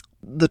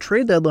the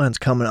trade deadline's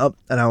coming up,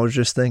 and I was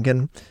just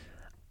thinking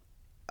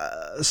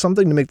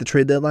something to make the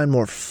trade deadline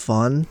more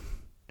fun.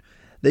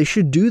 They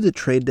should do the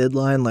trade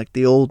deadline like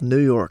the old New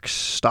York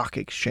Stock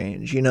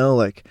Exchange,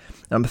 like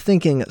I'm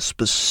thinking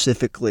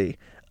specifically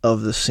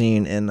of the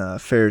scene in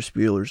Ferris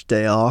Bueller's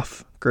Day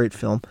Off, great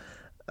film,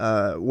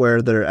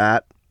 where they're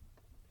at,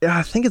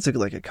 I think it's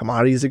like a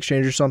commodities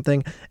exchange or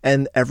something,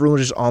 and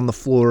everyone's just on the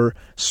floor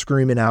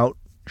screaming out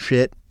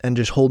shit and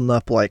just holding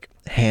up like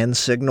hand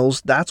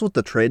signals. That's what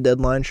the trade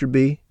deadline should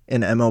be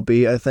in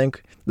MLB, I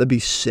think. That'd be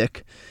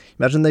sick.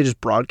 Imagine they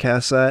just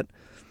broadcast that.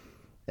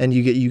 And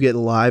you get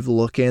live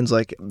look-ins,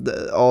 like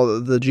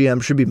all the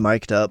GM should be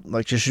mic'd up,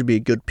 like just should be a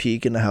good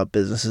peek into how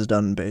business is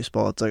done in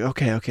baseball. It's like,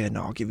 okay,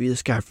 no, I'll give you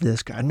this guy for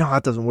this guy. No,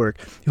 that doesn't work.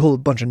 You hold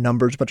a bunch of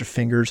numbers, a bunch of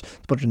fingers,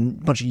 a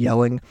bunch of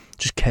yelling,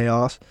 just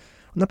chaos.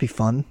 Wouldn't that be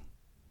fun?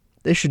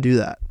 They should do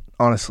that.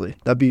 Honestly,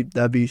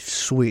 that'd be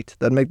sweet.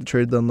 That'd make the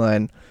trade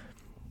deadline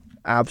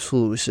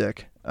absolutely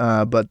sick.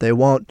 But they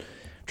won't.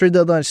 Trade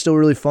deadline is still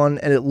really fun,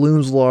 and it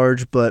looms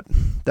large. But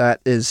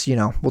that is,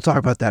 we'll talk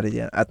about that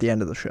at the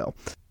end of the show.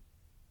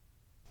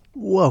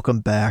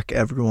 Welcome back,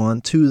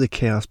 everyone, to the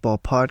Chaos Ball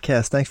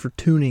Podcast. Thanks for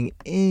tuning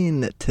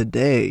in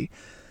today.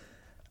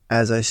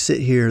 As I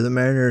sit here, the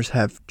Mariners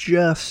have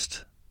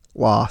just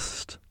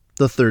lost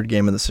the third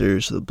game of the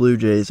series to the Blue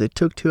Jays. They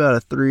took 2 out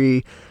of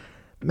 3.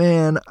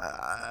 Man,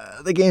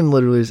 the game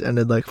literally just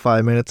ended like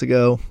 5 minutes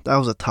ago. That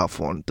was a tough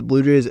one. The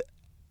Blue Jays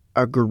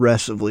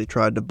aggressively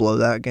tried to blow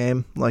that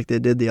game like they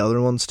did the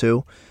other ones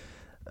too.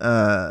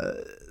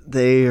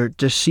 They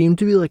just seem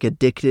to be like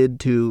addicted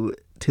to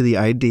the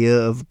idea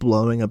of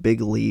blowing a big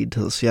lead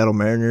to the Seattle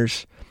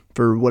Mariners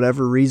for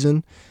whatever reason.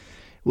 It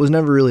was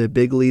never really a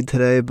big lead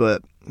today,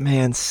 but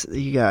man,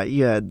 you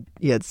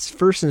had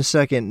first and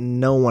second,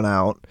 no one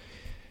out.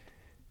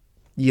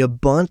 You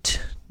bunt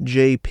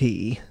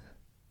JP,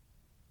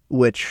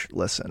 which,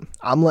 listen,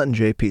 I'm letting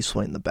JP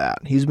swing the bat.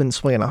 He's been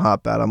swinging a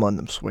hot bat. I'm letting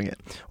him swing it.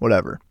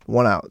 Whatever.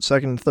 1 out.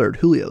 Second and third,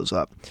 Julio's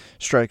up.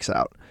 Strikes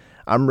out.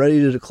 I'm ready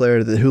to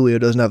declare that Julio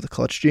doesn't have the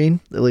clutch gene,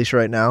 at least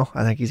right now.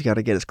 I think he's got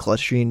to get his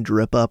clutch gene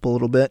drip up a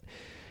little bit,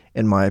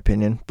 in my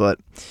opinion. But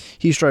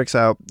he strikes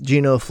out.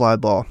 Geno, fly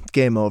ball,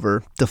 game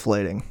over,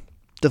 deflating.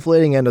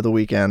 Deflating end of the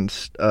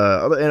weekend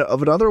of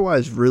an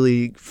otherwise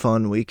really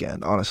fun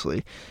weekend,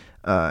 honestly.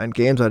 And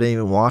games I didn't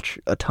even watch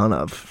a ton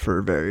of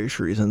for various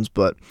reasons.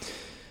 But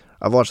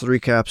I've watched the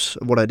recaps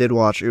of what I did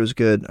watch. It was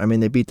good. I mean,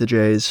 they beat the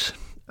Jays.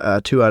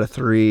 2 out of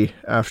 3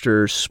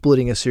 after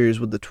splitting a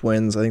series with the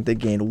Twins. I think they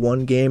gained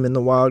 1 game in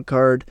the wild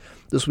card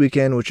this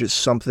weekend, which is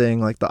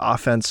something like the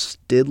offense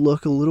did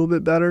look a little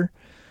bit better.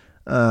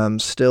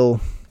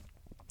 Still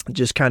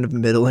just kind of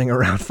middling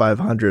around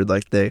 500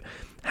 like they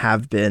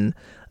have been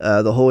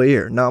the whole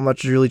year. Not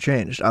much has really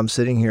changed. I'm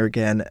sitting here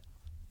again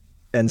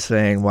and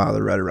saying, wow,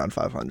 they're right around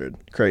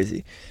 500.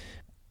 Crazy.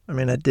 I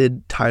mean, I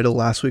did title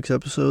last week's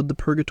episode The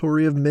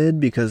Purgatory of Mid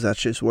because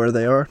that's just where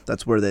they are.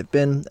 That's where they've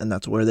been, and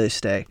that's where they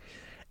stay.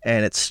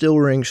 And it still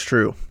rings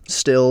true.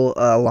 Still,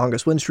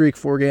 longest win streak,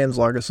 4 games.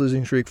 Longest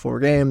losing streak,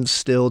 4 games.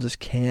 Still just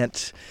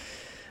can't.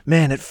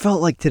 Man, it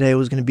felt like today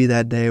was going to be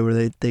that day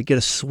where they get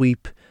a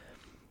sweep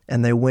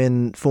and they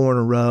win 4 in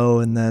a row,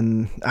 and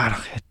then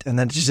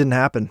it just didn't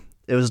happen.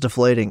 It was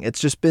deflating.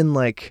 It's been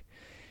like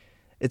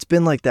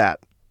that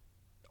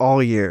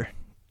all year,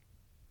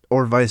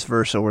 or vice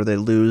versa, where they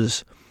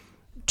lose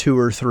 2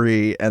 or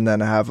 3 and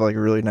then have like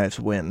a really nice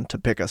win to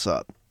pick us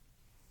up.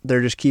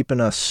 They're just keeping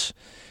us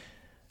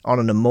on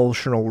an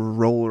emotional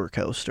roller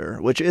coaster,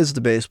 which is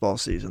the baseball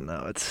season,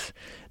 though. It's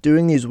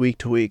doing these week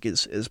to week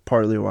is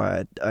partly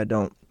why I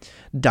don't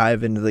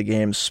dive into the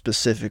games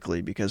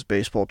specifically, because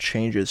baseball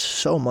changes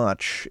so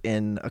much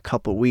in a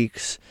couple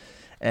weeks,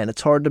 and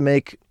it's hard to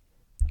make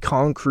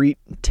concrete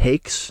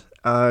takes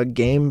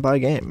game by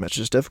game. It's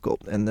just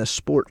difficult in this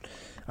sport.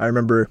 I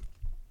remember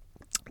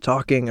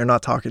listening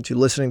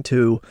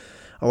to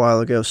a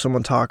while ago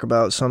someone talk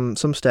about some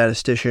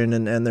statistician,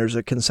 and there's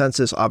a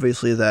consensus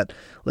obviously that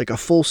like a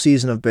full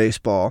season of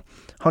baseball,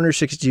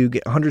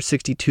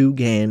 162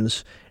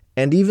 games,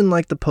 and even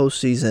like the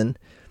postseason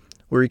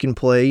where you can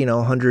play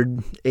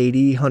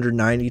 180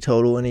 190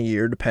 total in a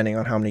year, depending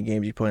on how many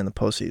games you play in the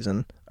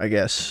postseason. I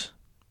guess,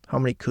 how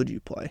many could you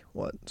play?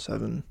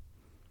 7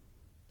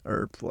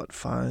 or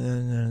 5?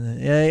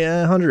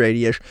 Yeah,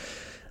 180-ish.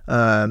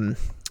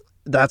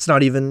 That's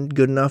not even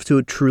good enough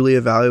to truly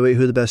evaluate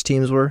who the best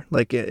teams were.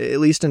 Like, at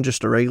least in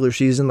just a regular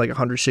season, like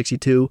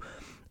 162,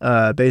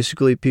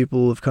 basically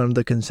people have come to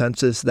the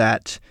consensus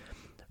that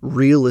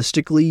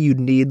realistically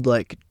you'd need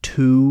like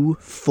 2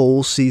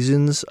 full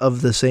seasons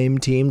of the same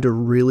team to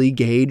really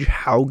gauge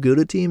how good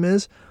a team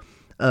is.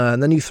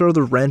 And then you throw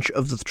the wrench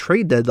of the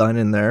trade deadline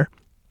in there.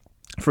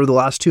 For the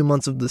last 2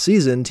 months of the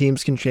season,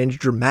 teams can change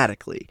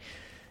dramatically.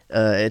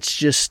 It's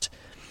just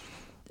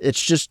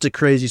a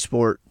crazy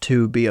sport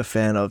to be a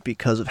fan of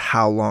because of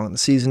how long the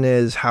season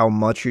is, how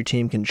much your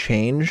team can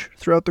change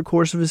throughout the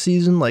course of a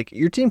season. Like,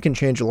 your team can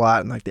change a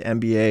lot in like the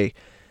NBA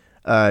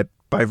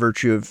by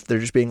virtue of there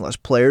just being less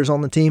players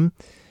on the team.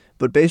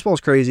 But baseball's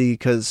crazy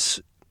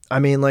because I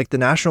mean, like, the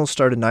Nationals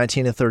started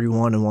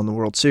 19-31 and won the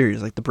World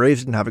Series. Like, the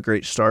Braves didn't have a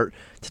great start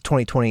to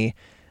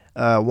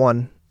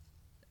 2021,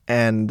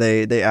 and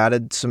they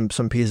added some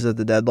pieces at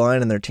the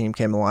deadline, and their team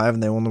came alive,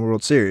 and they won the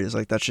World Series.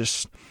 Like,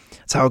 that's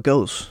how it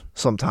goes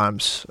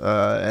sometimes.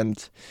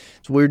 And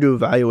it's weird to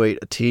evaluate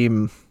a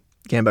team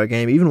game by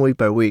game, even week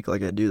by week.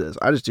 Like, I do this.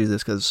 I just do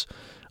this because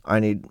I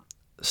need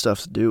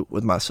stuff to do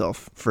with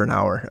myself for an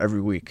hour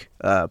every week.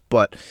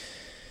 But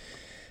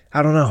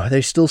I don't know.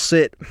 They still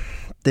sit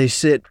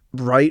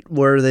right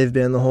where they've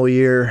been the whole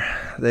year.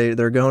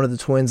 They're going to the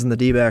Twins and the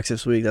D-backs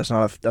this week. That's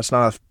not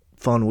a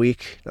fun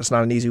week. That's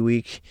not an easy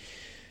week.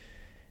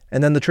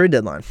 And then the trade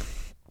deadline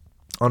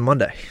on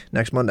Monday,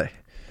 next Monday.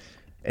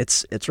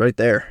 It's right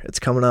there. It's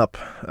coming up.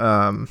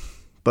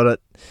 But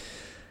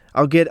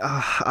I'll get.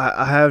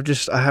 I have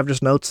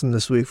just notes from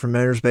this week from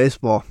Mariners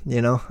baseball.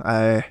 You know,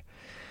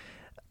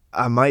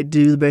 I might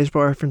do the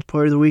baseball reference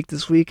player of the week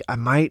this week. I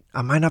might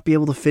not be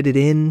able to fit it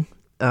in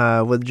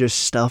with just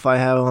stuff I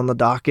have on the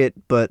docket.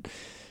 But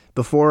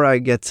before I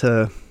get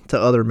to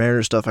other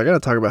Mariners stuff, I got to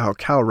talk about how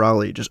Cal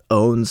Raleigh just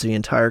owns the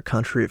entire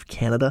country of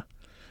Canada.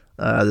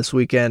 This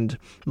weekend,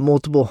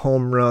 multiple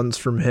home runs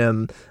from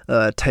him.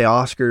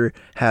 Teoscar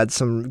had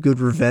some good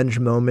revenge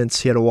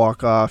moments. He had a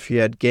walk-off. He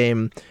had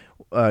game-winning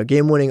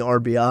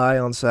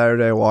RBI on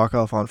Saturday,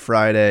 walk-off on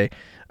Friday.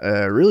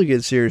 Really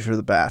good series for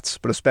the Bats,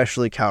 but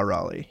especially Cal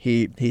Raleigh.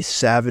 He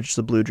savaged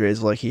the Blue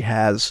Jays like he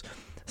has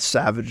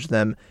savaged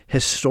them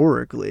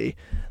historically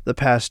the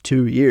past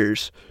 2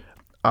 years.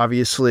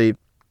 Obviously,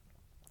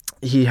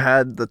 he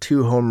had the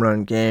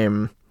 2-home-run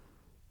game,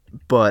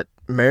 but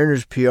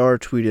Mariners PR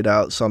tweeted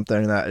out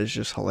something that is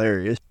just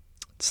hilarious.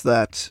 It's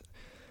that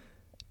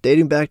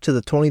dating back to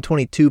the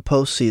 2022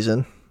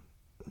 postseason,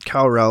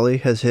 Cal Raleigh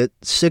has hit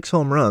 6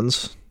 home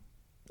runs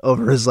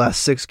over his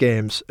last 6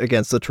 games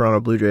against the Toronto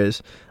Blue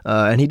Jays,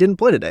 and he didn't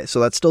play today, so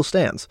that still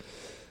stands.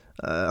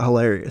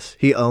 Hilarious.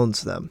 He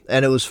owns them.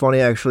 And it was funny,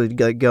 actually,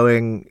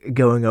 going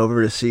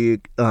over to see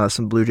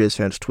some Blue Jays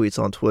fans'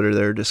 tweets on Twitter.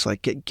 They're just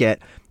like,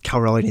 get Cal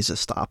Raleigh needs to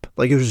stop.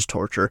 Like, it was just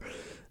torture.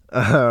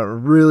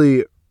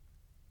 Really,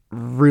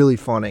 really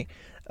funny.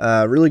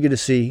 Really good to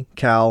see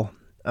Cal.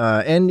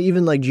 And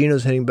even, like,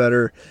 Gino's hitting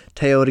better.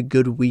 Teo had a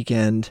good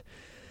weekend.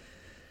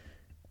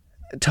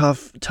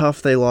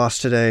 Tough they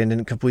lost today and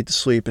didn't complete the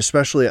sweep,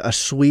 especially a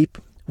sweep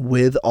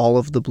with all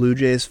of the Blue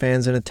Jays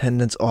fans in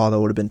attendance. Oh, that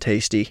would have been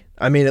tasty.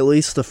 I mean, at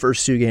least the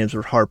first 2 games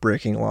were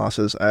heartbreaking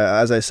losses.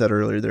 As I said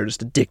earlier, they're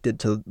just addicted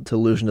to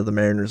losing to the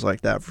Mariners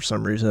like that for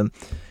some reason.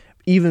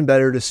 Even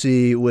better to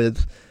see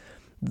with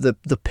the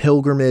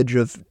pilgrimage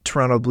of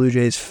Toronto Blue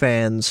Jays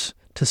fans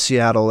to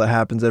Seattle that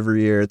happens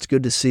every year. It's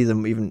good to see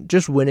them even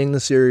just winning the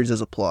series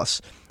as a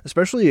plus,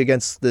 especially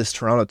against this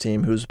Toronto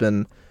team who's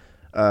been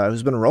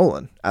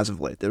rolling as of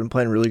late. They've been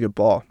playing really good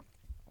ball.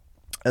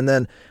 And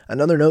then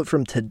another note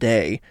from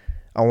today,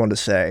 I want to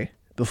say,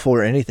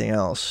 before anything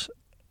else,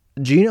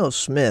 Geno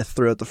Smith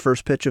threw out the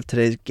first pitch of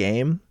today's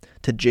game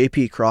to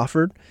J.P.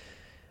 Crawford.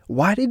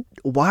 Why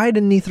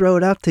didn't he throw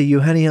it out to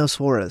Eugenio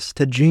Suarez,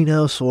 to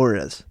Geno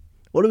Suarez?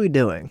 What are we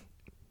doing?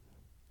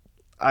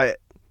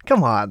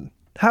 Come on.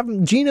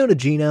 Have Geno to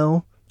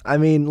Geno. I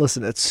mean,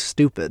 listen, it's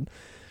stupid.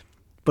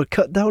 But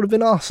that would have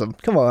been awesome.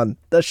 Come on.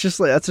 That's just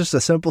a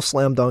simple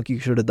slam dunk you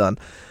should have done.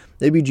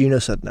 Maybe Geno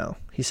said no.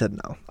 He said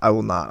no. I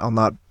will not. I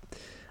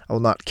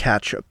will not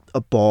catch a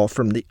ball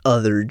from the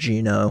other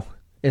Geno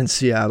in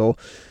Seattle.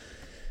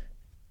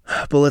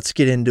 But let's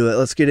get into it.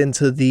 Let's get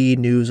into the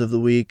news of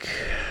the week.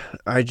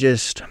 I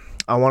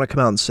want to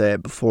come out and say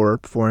it before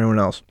anyone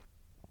else.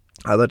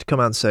 I'd like to come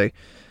out and say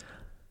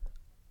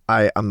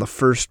I'm the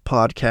first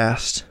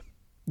podcast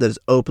that is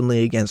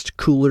openly against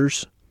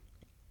coolers.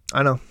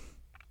 I know.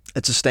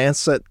 It's a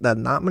stance that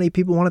not many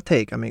people want to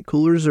take. I mean,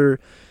 coolers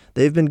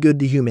they've been good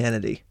to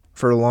humanity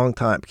for a long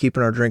time,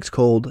 keeping our drinks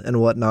cold and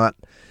whatnot.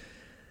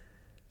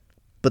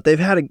 But they've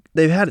had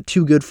it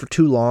too good for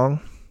too long,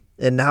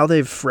 and now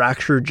they've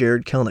fractured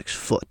Jared Kelenich's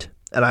foot,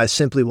 and I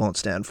simply won't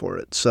stand for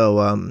it. So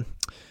I'm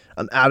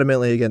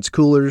adamantly against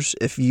coolers.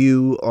 If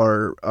you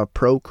are a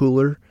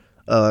pro-cooler,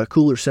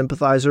 cooler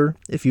sympathizer,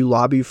 if you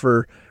lobby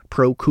for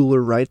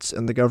pro-cooler rights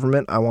in the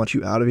government, I want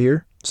you out of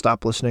here.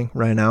 Stop listening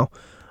right now.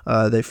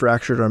 They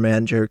fractured our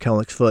man Jared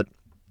Kelenich's foot,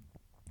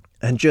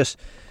 and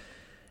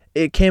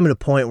it came at a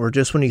point where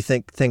just when you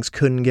think things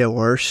couldn't get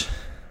worse,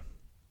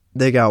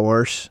 they got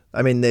worse.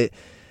 I mean, they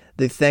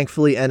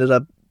thankfully ended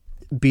up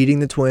beating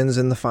the Twins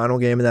in the final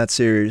game of that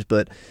series,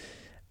 but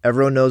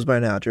everyone knows by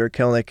now, Jared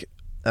Kelenic,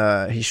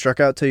 he struck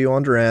out to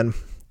Yohan Duran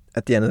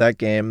at the end of that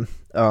game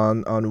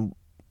on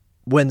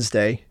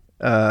Wednesday.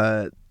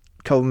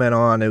 Couple men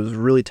on, it was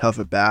really tough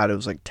at bat. It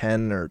was like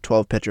 10 or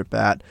 12 pitch at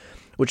bat,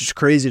 which is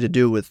crazy to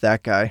do with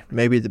that guy.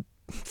 Maybe the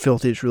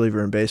filthiest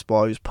reliever in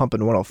baseball. He was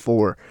pumping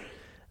 104.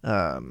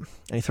 And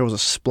he throws a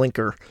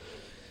splinker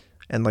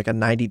and like a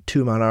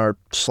 92-mile-an-hour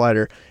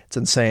slider. It's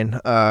insane.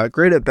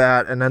 Great at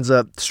bat, and ends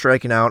up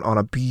striking out on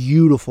a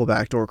beautiful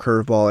backdoor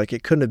curveball. Like,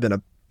 it couldn't have been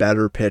a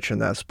better pitch in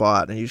that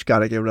spot, and you just got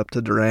to give it up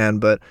to Duran.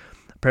 But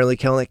apparently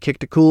Kelenic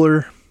kicked a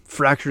cooler,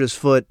 fractured his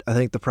foot. I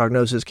think the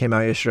prognosis came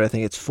out yesterday. I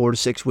think it's 4 to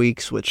 6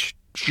 weeks, which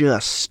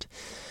just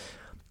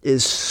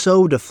is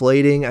so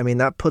deflating. I mean,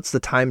 that puts the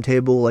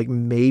timetable like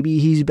maybe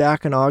he's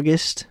back in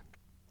August.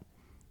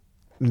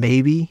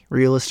 Maybe,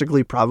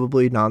 realistically,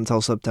 probably not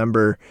until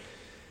September.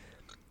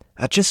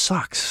 That just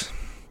sucks.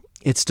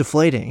 It's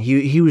deflating.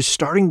 He was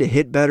starting to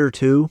hit better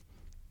too.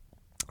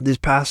 The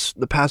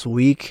past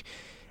week,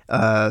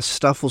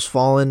 stuff was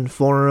falling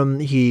for him.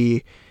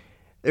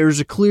 There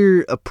was a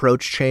clear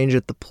approach change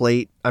at the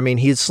plate. I mean,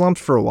 he had slumped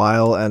for a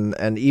while,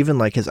 and even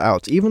like his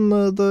outs, even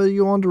the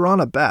Yohan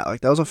Duran at bat, like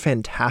that was a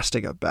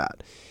fantastic at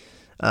bat.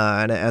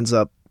 And it ends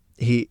up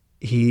he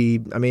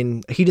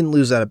didn't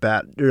lose that at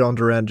bat. Yohan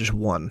Duran just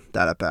won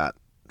that at bat,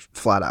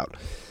 flat out.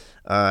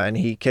 And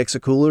he kicks a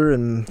cooler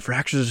and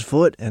fractures his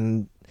foot,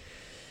 and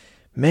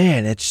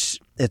man, it's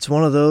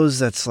one of those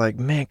that's like,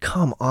 man,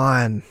 come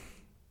on,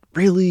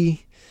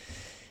 really?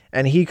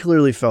 And he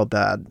clearly felt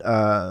bad.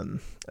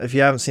 If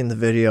you haven't seen the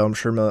video, I'm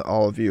sure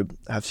all of you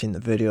have seen the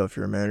video if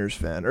you're a Mariners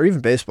fan, or even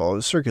baseball. It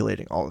was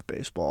circulating all of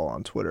baseball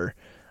on Twitter,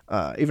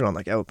 even on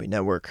like MLB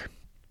Network.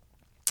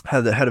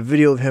 Had a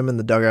video of him in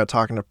the dugout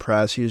talking to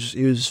press. He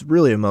was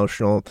really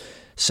emotional,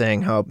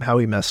 saying how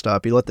he messed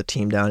up. He let the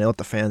team down. He let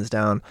the fans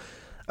down.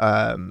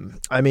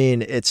 I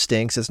mean, it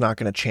stinks. It's not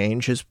going to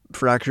change his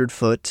fractured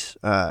foot.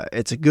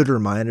 It's a good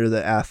reminder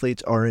that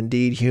athletes are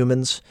indeed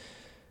humans,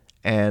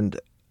 and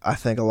I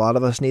think a lot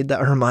of us need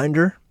that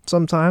reminder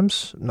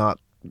sometimes. Not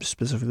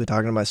specifically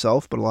talking to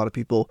myself, but a lot of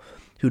people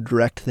who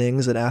direct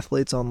things at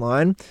athletes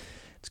online.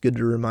 It's good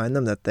to remind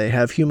them that they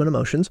have human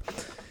emotions.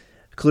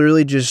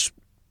 Clearly just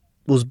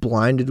was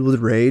blinded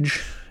with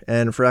rage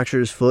and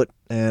fractured his foot,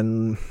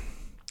 and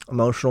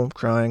emotional,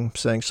 crying,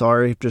 saying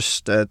sorry.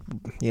 Just, I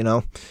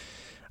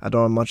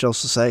don't have much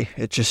else to say.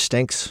 It just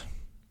stinks.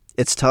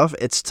 It's tough.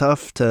 It's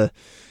tough to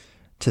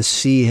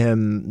see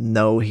him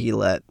know he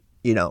let,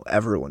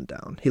 everyone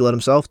down. He let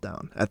himself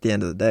down at the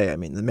end of the day. I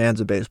mean, the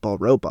man's a baseball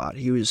robot.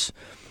 He's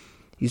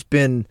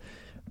been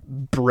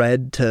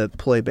bred to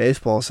play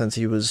baseball since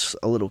he was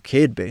a little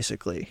kid,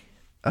 basically.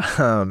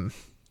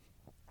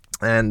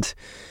 And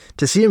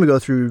to see him go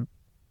through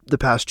the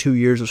past 2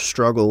 years of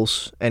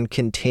struggles and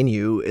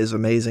continue is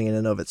amazing in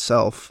and of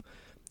itself.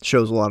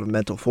 Shows a lot of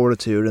mental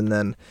fortitude, and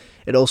then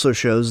it also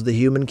shows the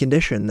human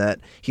condition that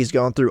he's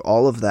gone through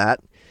all of that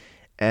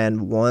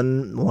and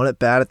one at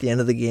bat at the end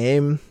of the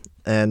game,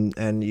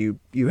 and you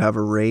have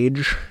a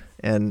rage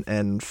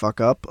and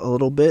fuck up a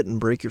little bit and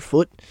break your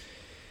foot.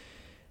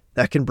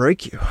 That can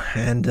break you,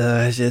 and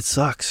it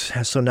sucks.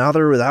 So now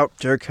they're without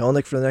Jarred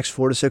Kelenic for the next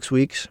 4 to 6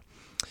 weeks.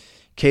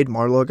 Cade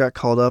Marlowe got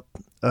called up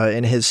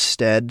in his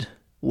stead,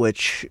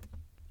 which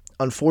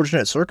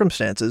unfortunate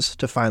circumstances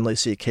to finally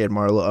see Cade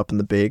Marlowe up in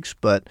the bigs,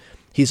 but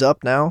he's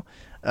up now.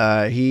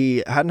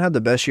 He hadn't had the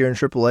best year in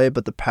AAA,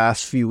 but the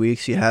past few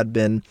weeks he had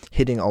been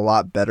hitting a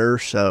lot better,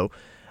 so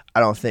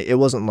I don't think it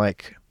wasn't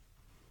like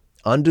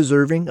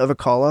undeserving of a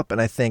call-up, and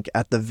I think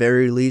at the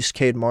very least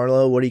Cade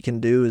Marlowe, what he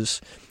can do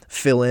is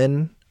fill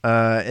in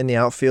the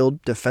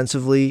outfield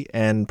defensively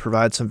and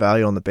provide some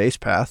value on the base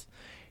path.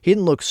 He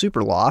didn't look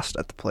super lost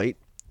at the plate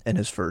in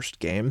his first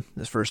game,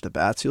 his first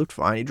at-bats. He looked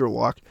fine. He drew a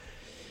walk.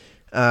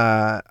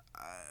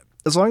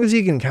 As long as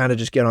he can kind of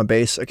just get on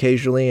base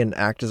occasionally and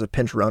act as a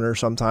pinch runner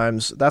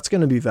sometimes, that's going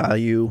to be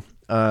value.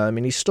 He had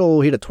a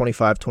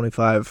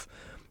 25-25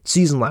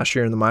 season last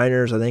year in the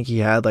minors. I think he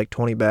had like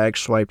 20 bags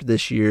swiped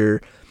this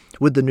year.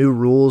 With the new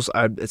rules,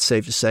 it's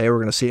safe to say we're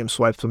going to see him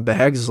swipe some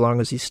bags as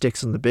long as he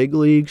sticks in the big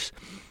leagues.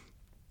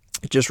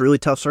 It's just really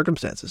tough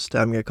circumstances to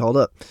have him get called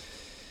up.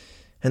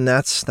 And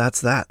that's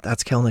that.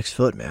 That's Kelenic's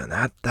foot,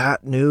 man.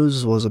 That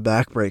news was a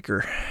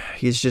backbreaker.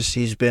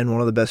 He's been one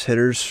of the best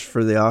hitters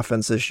for the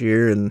offense this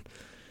year, and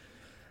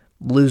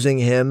losing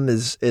him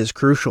is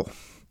crucial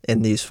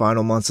in these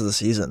final months of the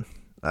season.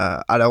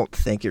 I don't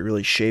think it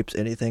really shapes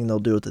anything they'll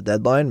do at the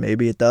deadline.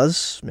 Maybe it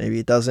does. Maybe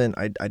it doesn't.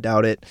 I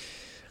doubt it,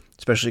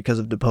 especially because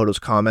of DePoto's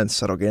comments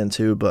that I'll get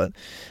into. But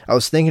I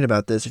was thinking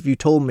about this. If you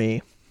told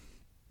me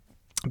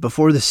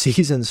before the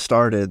season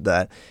started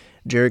that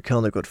Jarred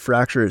Kelenic would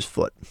fracture his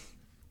foot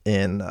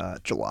in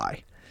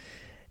July,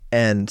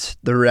 and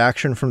the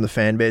reaction from the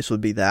fan base would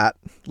be that,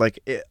 like,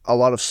 a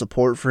lot of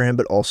support for him,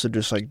 but also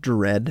just like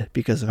dread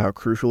because of how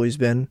crucial he's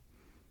been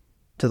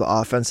to the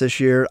offense this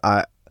year,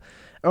 I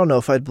don't know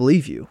if I'd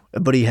believe you,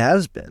 but he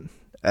has been.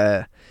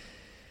 A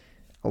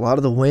lot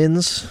of the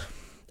wins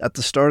at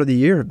the start of the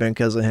year have been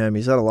because of him.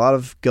 He's had a lot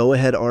of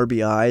go-ahead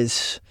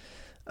RBIs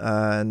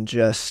and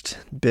just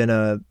been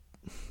a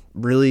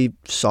really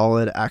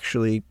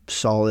actually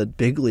solid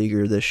big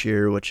leaguer this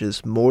year, which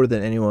is more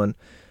than anyone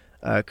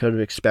could have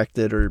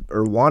expected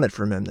or wanted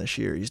from him this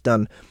year. He's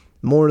done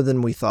more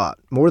than we thought,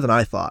 more than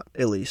I thought,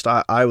 at least.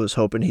 I was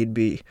hoping he'd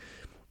be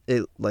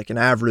like an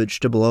average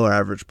to below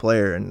average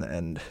player,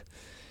 and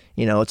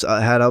it's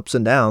had ups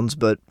and downs,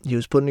 but he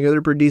was putting together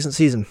a pretty decent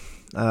season.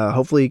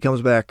 Hopefully he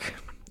comes back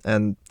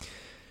and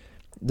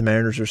the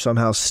Mariners are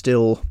somehow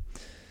still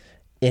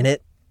in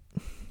it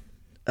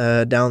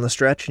down the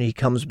stretch, and he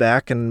comes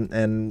back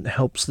and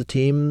helps the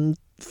team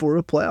for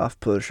a playoff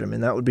push. I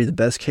mean, that would be the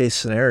best case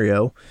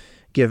scenario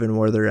given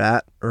where they're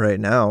at right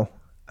now.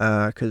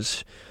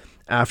 Because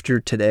after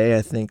today,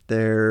 I think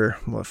they're,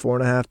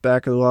 4.5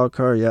 back of the wild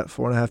card? Yeah,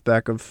 4.5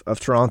 back of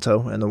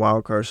Toronto and the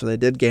wild card. So they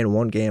did gain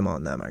one game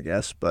on them, I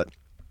guess. But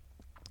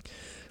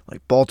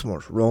like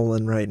Baltimore's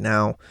rolling right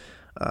now.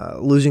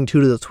 Losing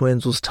 2 to the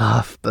Twins was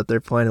tough, but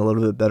they're playing a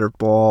little bit better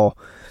ball.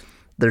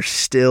 They're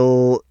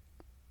still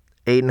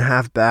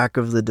 8.5 back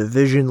of the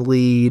division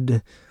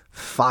lead,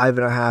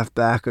 5.5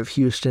 back of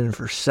Houston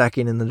for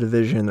second in the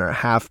division. They're a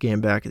half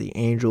game back of the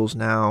Angels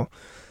now.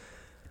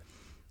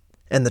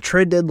 And the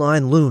trade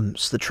deadline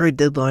looms. The trade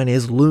deadline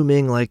is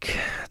looming like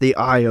the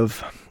eye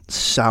of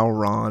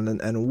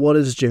Sauron. And what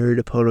is Jerry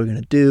Dipoto going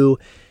to do?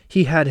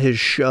 He had his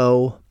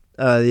show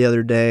the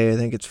other day. I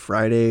think it's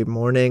Friday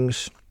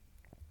mornings.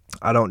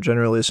 I don't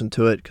generally listen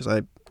to it because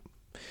I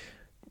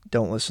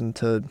don't listen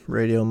to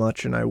radio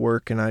much and I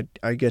work, and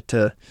I get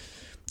to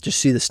just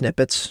see the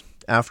snippets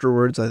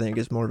afterwards. I think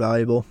is more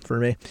valuable for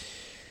me.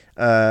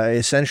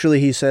 Essentially,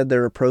 he said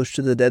their approach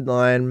to the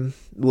deadline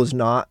was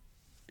not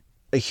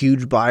a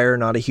huge buyer,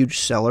 not a huge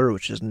seller,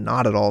 which is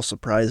not at all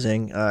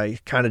surprising. He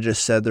kind of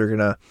just said they're going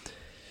to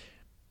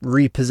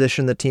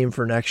reposition the team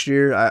for next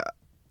year,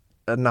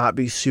 not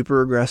be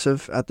super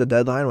aggressive at the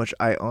deadline, which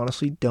I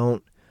honestly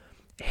don't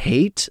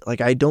hate.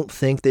 Like, I don't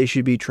think they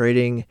should be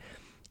trading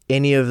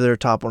any of their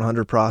top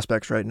 100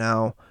 prospects right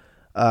now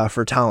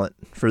for talent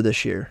for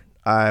this year.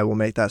 I will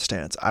make that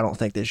stance. I don't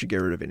think they should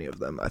get rid of any of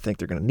them. I think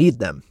they're going to need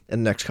them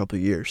in the next couple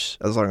of years,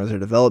 as long as their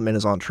development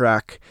is on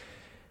track.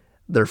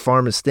 Their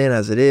farm is thin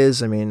as it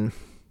is. I mean,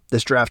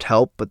 this draft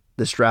helped, but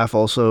this draft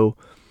also,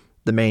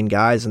 the main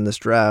guys in this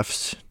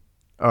draft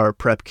are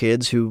prep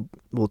kids who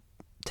will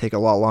take a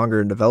lot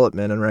longer in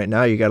development. And right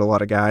now you got a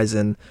lot of guys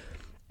in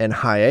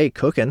high A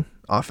cooking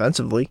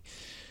offensively.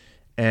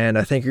 And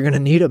I think you're going to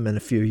need them in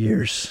a few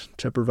years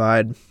to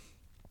provide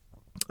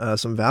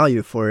some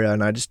value for you.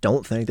 And I just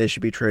don't think they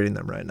should be trading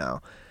them right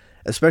now,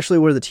 especially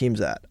where the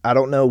team's at. I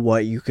don't know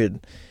what you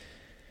could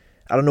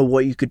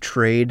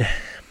trade,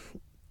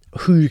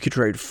 who you could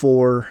trade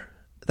for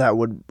that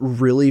would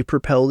really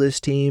propel this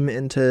team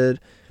into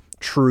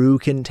true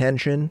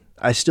contention.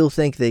 I still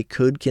think they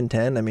could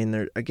contend. I mean,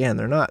 they're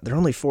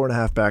only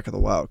 4.5 back of the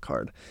wild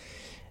card.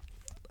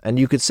 And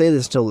you could say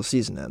this until the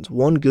season ends.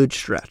 One good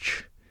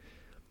stretch.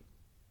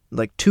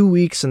 Like 2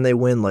 weeks and they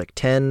win like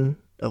 10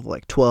 of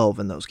like 12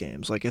 in those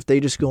games. Like if they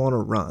just go on a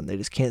run, they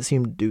just can't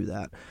seem to do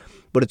that.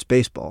 But it's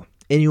baseball.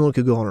 Anyone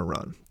could go on a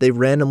run. They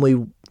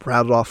randomly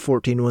rattled off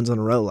 14 wins in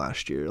a row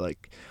last year.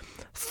 Like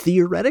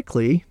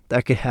theoretically,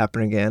 that could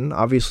happen again.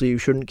 Obviously, you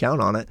shouldn't count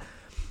on it.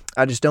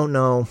 I just don't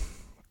know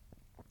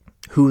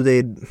who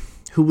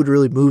would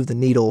really move the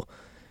needle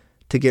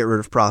to get rid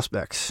of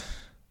prospects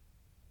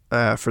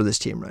for this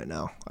team right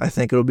now. I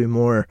think it'll be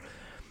more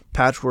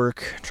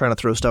patchwork, trying to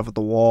throw stuff at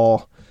the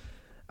wall.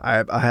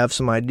 I have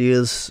some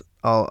ideas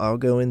I'll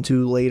go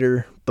into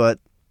later, but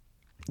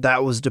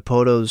that was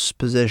Dipoto's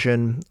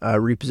position,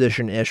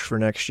 reposition-ish for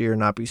next year,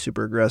 not be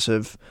super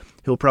aggressive.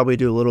 He'll probably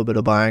do a little bit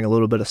of buying, a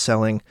little bit of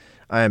selling,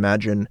 I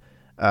imagine.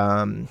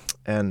 And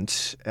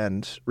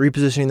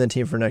repositioning the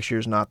team for next year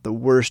is not the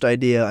worst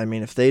idea. I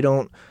mean, if they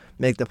don't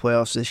make the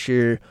playoffs this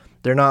year,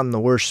 they're not in the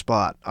worst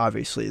spot,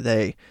 obviously.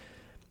 They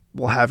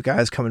will have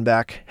guys coming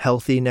back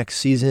healthy next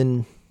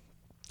season.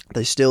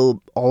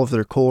 All of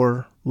their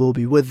core will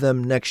be with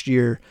them next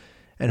year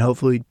and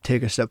hopefully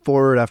take a step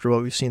forward after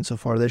what we've seen so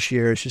far this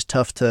year. It's just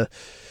tough to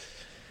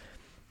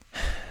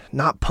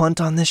not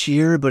punt on this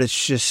year, but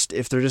it's just,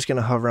 if they're just going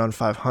to hover around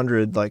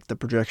 500 like the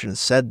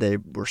projections said they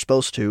were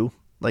supposed to,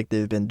 like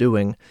they've been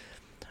doing,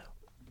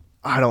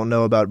 I don't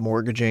know about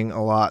mortgaging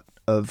a lot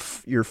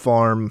of your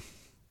farm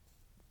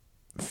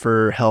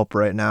for help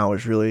right now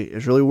is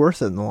really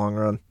worth it in the long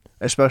run,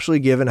 especially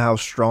given how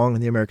strong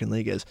the American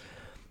League is.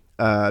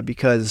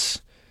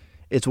 Because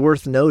it's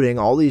worth noting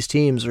all these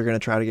teams are going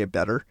to try to get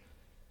better.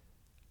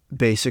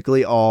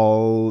 Basically,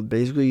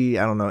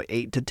 I don't know,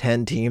 8 to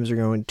 10 teams are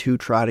going to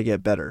try to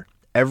get better.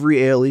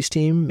 Every AL East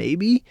team,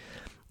 maybe.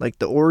 Like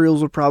the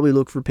Orioles will probably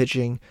look for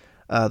pitching.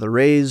 The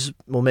Rays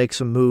will make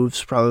some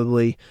moves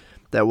probably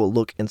that will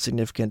look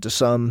insignificant to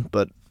some,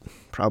 but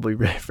probably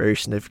very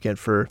significant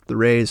for the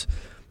Rays.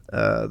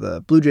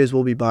 The Blue Jays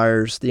will be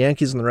buyers. The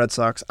Yankees and the Red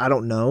Sox, I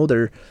don't know.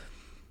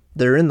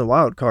 They're in the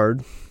wild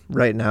card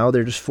right now.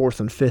 They're just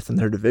 4th and 5th in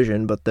their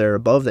division, but they're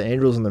above the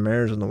Angels and the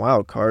Mariners in the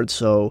wild card.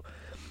 So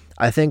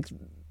I think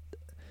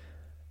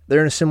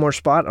they're in a similar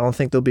spot. I don't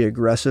think they'll be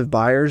aggressive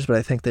buyers, but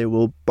I think they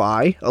will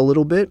buy a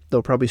little bit.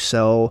 They'll probably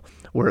sell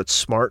where it's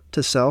smart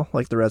to sell.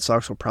 Like the Red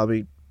Sox will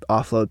probably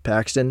offload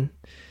Paxton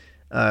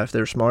if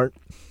they're smart.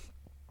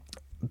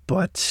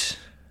 But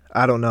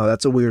I don't know.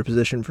 That's a weird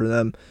position for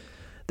them.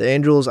 The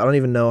Angels, I don't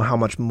even know how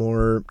much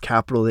more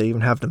capital they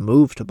even have to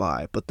move to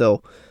buy, but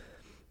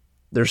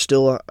they're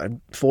still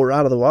 4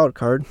 out of the wild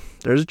card.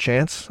 There's a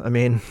chance. I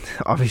mean,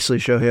 obviously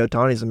Shohei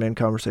Ohtani's the main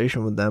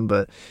conversation with them,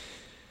 but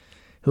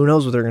who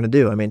knows what they're going to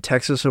do. I mean,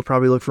 Texas will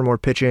probably look for more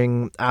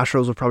pitching.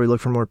 Astros will probably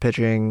look for more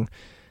pitching.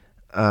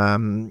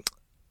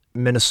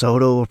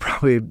 Minnesota will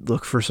probably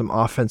look for some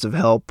offensive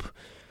help.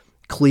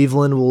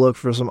 Cleveland will look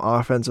for some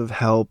offensive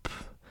help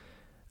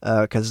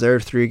because they're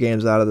 3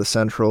 games out of the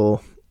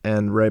Central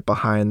and right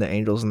behind the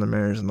Angels and the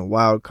Mariners in the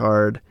wild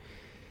card.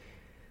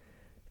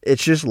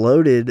 It's just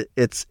loaded.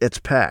 It's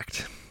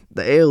packed.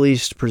 The AL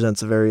East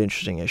presents a very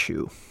interesting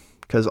issue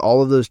because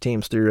all of those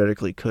teams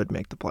theoretically could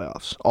make the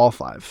playoffs, all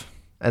 5,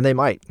 and they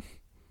might.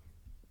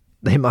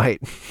 They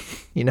might.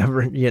 You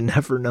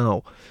never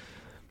know.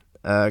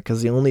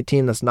 Because the only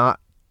team that's not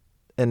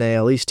an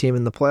AL East team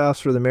in the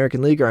playoffs for the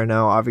American League right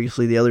now,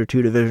 obviously the other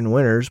 2 division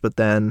winners, but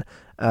then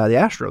the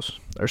Astros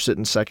are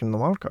sitting second in the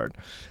wild card.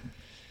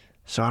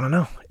 So I don't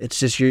know. It's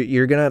just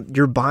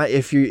you're buy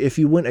if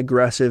you went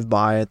aggressive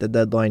buy at the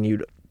deadline,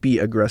 you'd be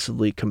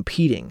aggressively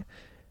competing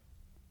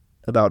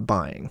about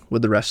buying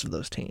with the rest of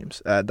those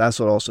teams. That's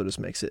what also just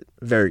makes it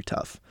very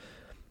tough.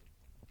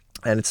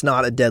 And it's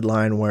not a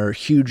deadline where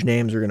huge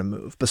names are going to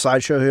move.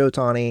 Besides Shohei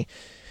Ohtani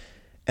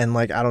and,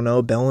 like, I don't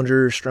know,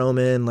 Bellinger,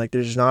 Stroman, like,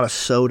 there's not a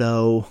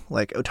Soto.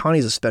 Like,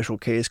 Ohtani's a special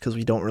case because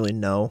we don't really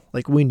know.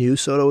 Like, we knew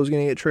Soto was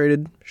going to get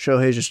traded.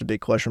 Shohei's just a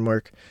big question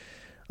mark.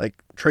 Like,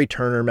 Trey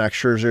Turner, Max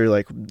Scherzer,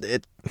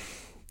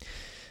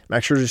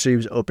 Max Scherzer said he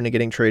was open to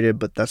getting traded,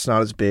 but that's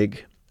not as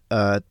big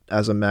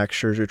as a Max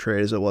Scherzer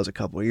trade as it was a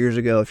couple of years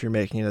ago if you're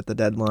making it at the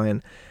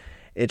deadline.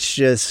 It's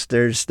just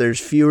there's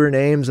fewer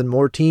names and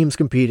more teams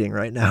competing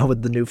right now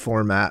with the new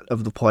format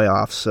of the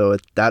playoffs, so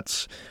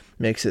that's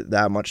makes it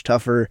that much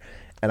tougher.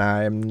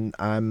 And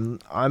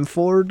I'm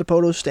for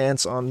Dapoto's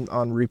stance on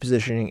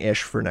repositioning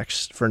Ish for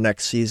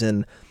next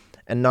season,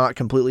 and not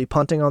completely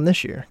punting on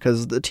this year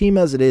because the team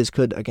as it is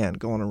could again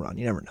go on a run.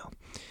 You never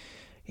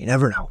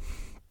know.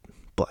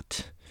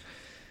 But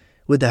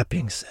with that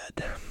being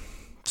said,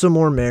 some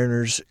more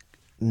Mariners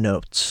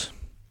notes.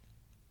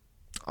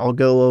 I'll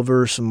go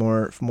over some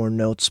more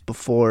notes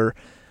before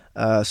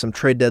some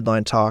trade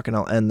deadline talk, and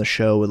I'll end the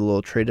show with a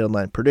little trade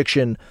deadline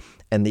prediction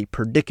and the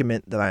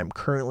predicament that I am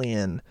currently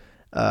in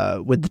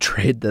with the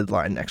trade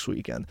deadline next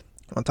weekend.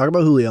 I want to talk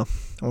about Julio.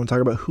 I want to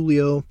talk about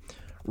Julio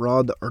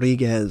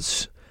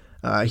Rodriguez.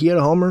 He had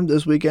a homer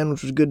this weekend,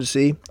 which was good to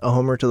see. A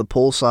homer to the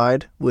pull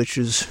side, which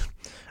is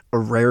a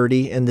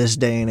rarity in this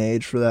day and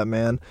age for that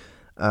man.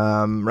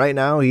 Right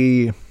now,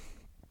 he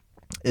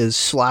is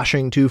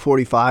slashing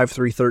 245,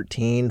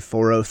 313,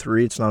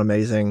 403. It's not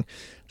amazing.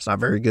 It's not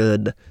very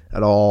good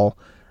at all.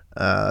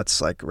 It's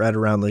like right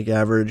around league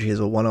average. He has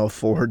a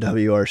 104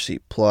 WRC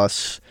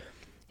plus.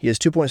 He has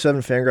 2.7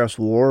 Fangraphs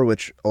WAR,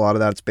 which a lot of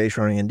that's base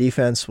running and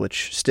defense,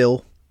 which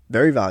still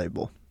very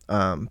valuable.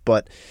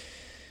 But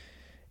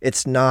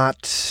it's just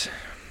not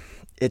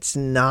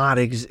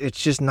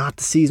the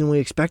season we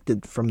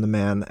expected from the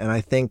man. And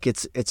I think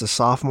it's a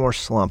sophomore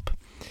slump,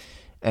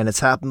 and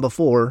it's happened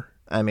before.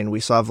 I mean, we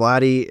saw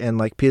Vladdy and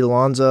like Pete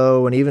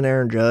Alonso and even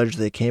Aaron Judge.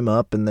 They came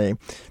up and they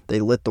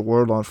lit the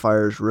world on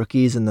fire as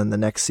rookies, and then the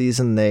next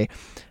season they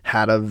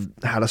had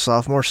a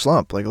sophomore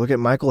slump. Like, look at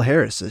Michael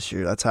Harris this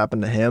year. That's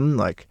happened to him.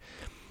 Like,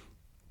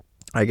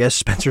 I guess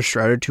Spencer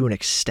Strider to an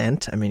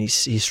extent. I mean,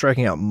 he's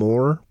striking out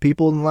more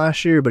people than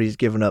last year, but he's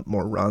given up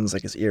more runs.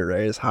 Like, his ERA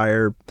is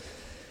higher.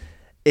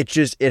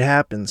 It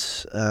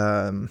happens.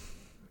 And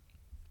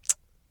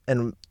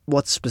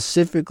what's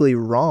specifically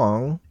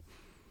wrong?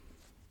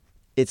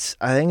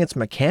 I think it's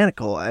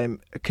mechanical.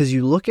 Because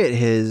you look at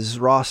his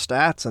raw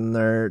stats,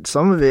 and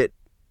some of it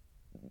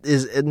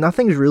is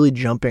nothing's really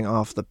jumping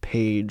off the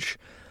page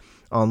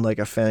on like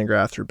a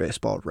Fangraphs or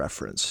Baseball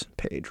Reference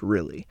page.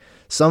 Really,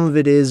 some of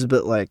it is,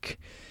 but like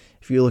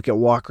if you look at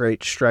walk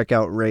rate,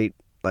 strikeout rate,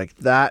 like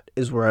that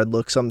is where I'd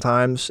look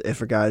sometimes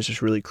if a guy's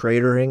just really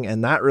cratering,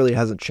 and that really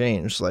hasn't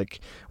changed.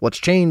 Like what's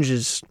changed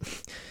is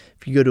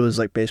if you go to his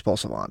like Baseball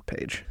Savant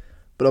page.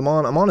 But I'm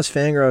on his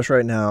Fangraphs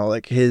right now.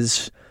 Like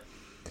his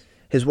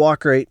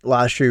walk rate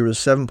last year was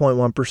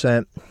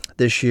 7.1%.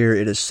 This year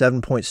it is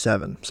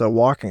 7.7%, so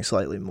walking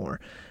slightly more.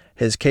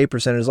 His K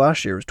percentage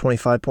last year was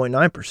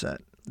 25.9%.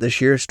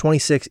 This year it's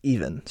 26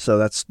 even, so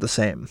that's the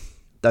same.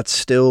 That's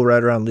still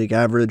right around league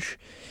average.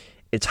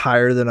 It's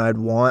higher than I'd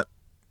want,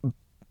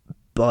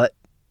 but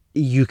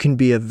you can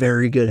be a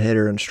very good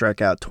hitter and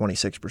strike out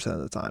 26%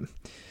 of the time,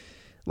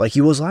 like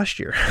he was last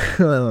year.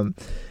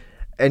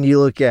 And you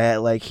look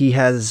at, like, he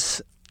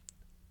has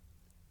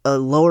a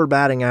lower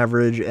batting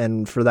average,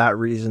 and for that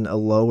reason, a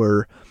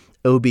lower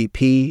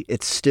OBP.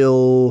 It's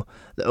still,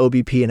 the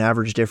OBP and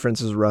average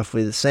difference is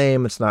roughly the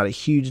same. It's not a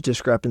huge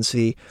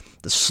discrepancy.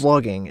 The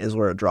slugging is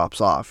where it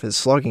drops off. His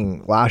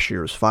slugging last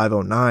year was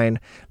 509.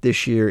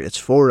 This year, it's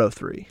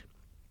 403.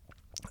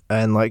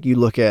 And, like, you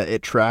look at,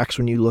 it tracks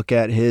when you look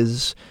at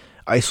his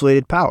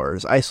isolated power.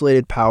 His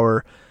isolated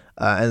power,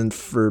 and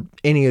for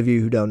any of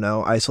you who don't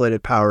know,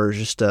 isolated power is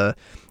just,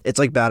 it's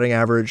like batting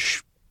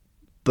average,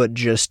 but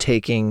just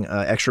taking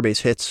extra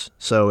base hits.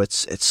 So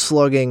it's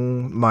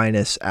slugging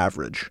minus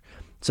average.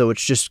 So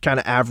it's just kind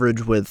of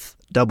average with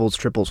doubles,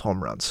 triples,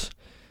 home runs,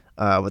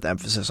 with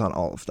emphasis on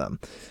all of them.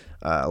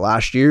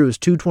 Last year it was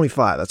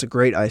 225. That's a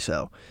great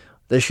ISO.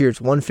 This year it's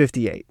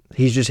 158.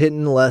 He's just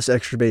hitting less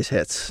extra base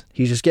hits.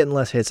 He's just getting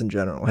less hits in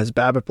general. His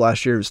BABIP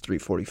last year was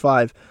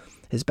 345.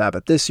 His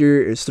BABIP this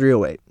year is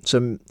 308.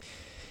 So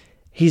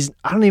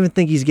I don't even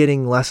think he's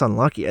getting less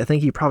unlucky. I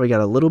think he probably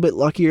got a little bit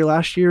luckier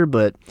last year,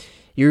 but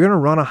you're going to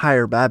run a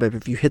higher BABIP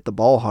if you hit the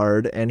ball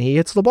hard, and he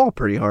hits the ball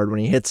pretty hard when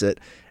he hits it.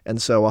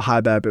 And so a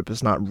high BABIP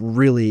is not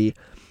really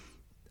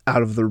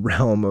out of the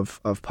realm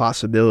of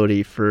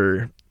possibility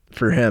for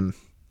him.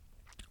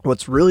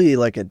 What's really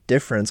like a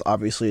difference,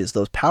 obviously, is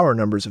those power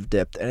numbers have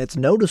dipped, and it's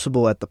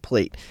noticeable at the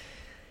plate.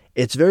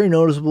 It's very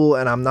noticeable,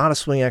 and I'm not a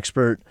swing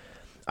expert.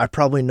 I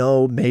probably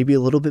know maybe a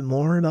little bit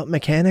more about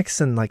mechanics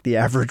than like the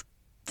average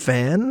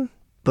fan,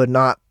 but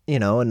not,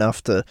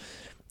 enough to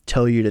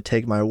tell you to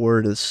take my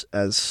word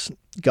as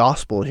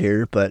gospel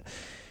here. But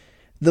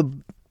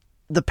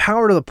the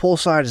power to the pull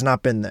side has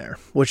not been there,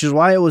 which is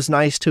why it was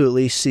nice to at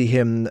least see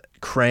him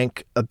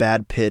crank a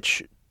bad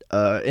pitch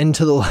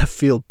into the left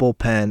field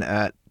bullpen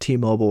at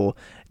T-Mobile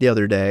the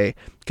other day,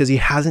 because he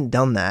hasn't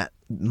done that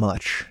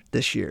much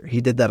this year.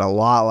 He did that a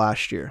lot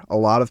last year. A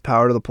lot of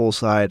power to the pull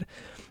side.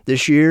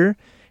 This year,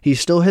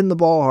 he's still hitting the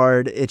ball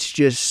hard. It's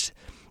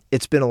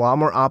been a lot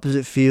more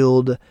opposite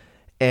field,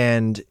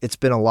 and it's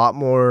been a lot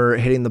more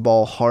hitting the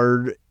ball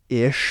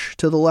hard-ish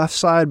to the left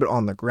side, but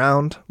on the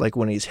ground. Like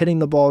when he's hitting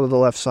the ball to the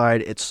left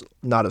side, it's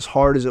not as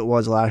hard as it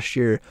was last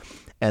year,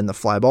 and the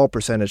fly ball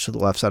percentage to the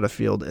left side of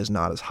field is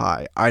not as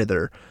high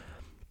either.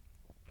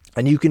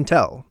 And you can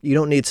tell. You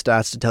don't need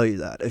stats to tell you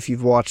that. If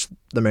you've watched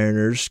the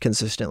Mariners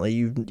consistently,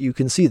 you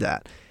can see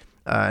that.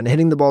 And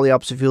hitting the ball the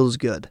opposite field is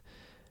good,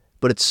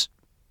 but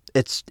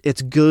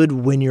it's good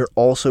when you're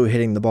also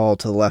hitting the ball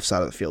to the left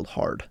side of the field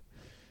hard.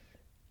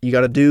 You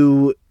got to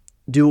do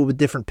it with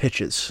different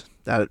pitches.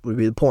 That would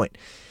be the point.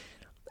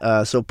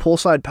 So pull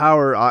side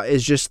power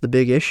is just the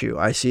big issue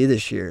I see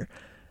this year,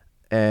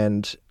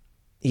 and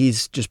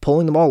he's just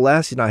pulling the ball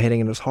less. He's not hitting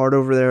it as hard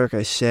over there, like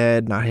I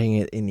said, not hitting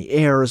it in the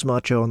air as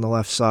much on the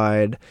left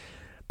side.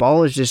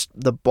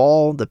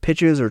 The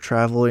pitches are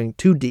traveling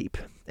too deep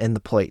in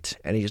the plate,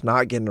 and he's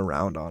not getting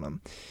around on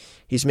them.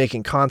 He's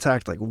making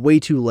contact like way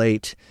too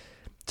late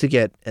to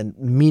get a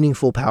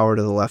meaningful power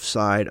to the left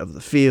side of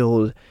the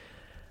field.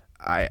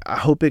 I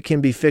hope it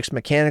can be fixed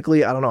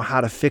mechanically. I don't know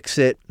how to fix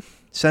it.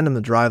 Send him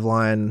the drive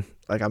line.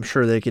 Like, I'm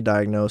sure they could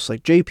diagnose.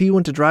 Like, JP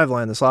went to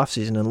driveline this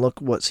offseason, and look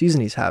what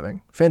season he's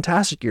having.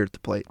 Fantastic year at the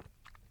plate.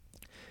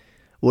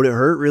 Would it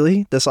hurt,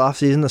 really, this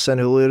offseason to send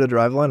Julio to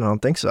driveline? I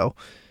don't think so.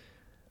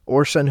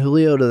 Or send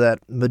Julio to that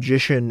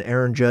magician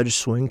Aaron Judge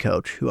swing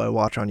coach who I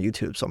watch on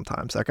YouTube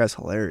sometimes. That guy's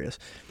hilarious.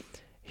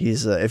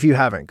 He's if you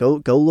haven't,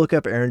 go look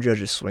up Aaron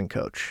Judge's swing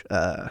coach.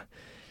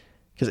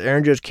 Because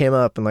Aaron Judge came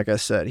up, and like I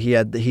said, he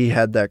had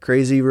that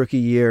crazy rookie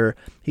year.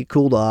 He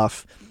cooled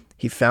off.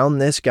 He found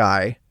this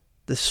guy,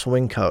 the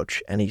swing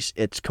coach, and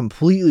it's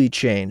completely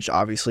changed,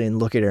 obviously. And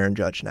look at Aaron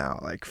Judge now,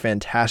 like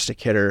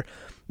fantastic hitter,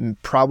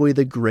 probably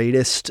the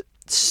greatest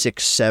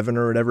 6'7"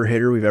 or whatever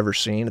hitter we've ever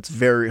seen. It's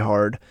very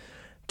hard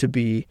to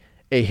be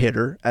a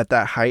hitter at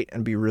that height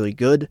and be really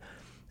good.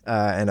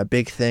 And a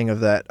big thing of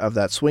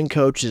that swing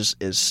coach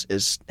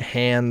is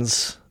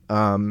hands,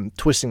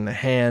 twisting the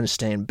hand,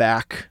 staying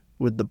back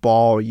with the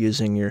ball,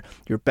 using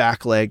your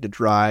back leg to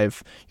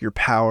drive your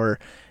power.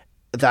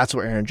 That's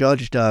what Aaron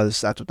Judge does.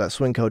 That's what that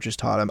swing coach has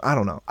taught him. I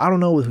don't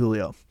know with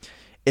Julio.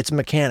 It's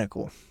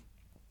mechanical.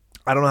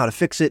 I don't know how to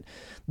fix it.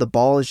 The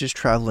ball is just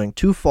traveling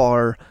too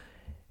far,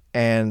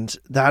 and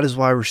that is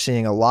why we're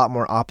seeing a lot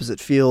more opposite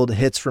field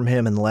hits from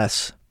him and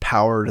less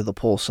power to the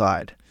pull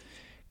side.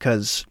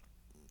 Because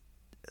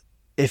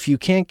if you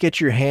can't get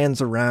your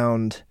hands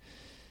around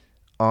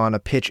on a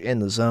pitch in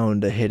the zone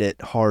to hit it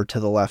hard to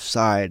the left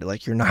side,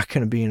 like, you're not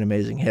going to be an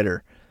amazing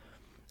hitter.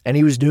 And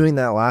he was doing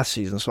that last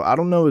season, so I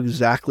don't know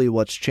exactly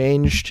what's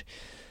changed.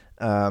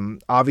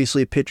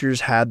 Obviously,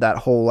 pitchers had that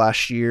whole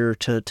last year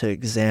to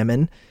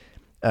examine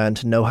and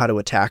to know how to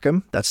attack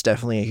him. That's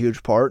definitely a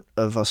huge part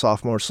of a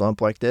sophomore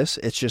slump like this.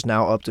 It's just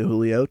now up to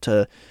Julio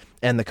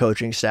and the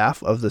coaching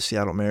staff of the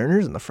Seattle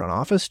Mariners and the front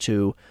office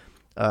to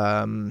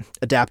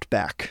adapt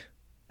back.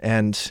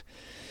 And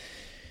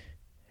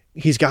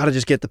he's got to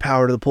just get the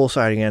power to the pull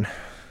side again.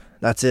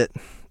 That's it.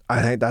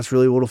 I think that's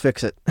really what'll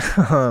fix it.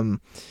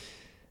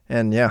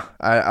 And yeah,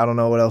 I don't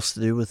know what else to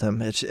do with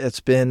him. It's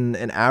been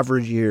an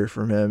average year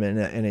from him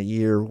in a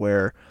year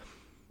where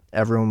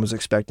everyone was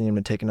expecting him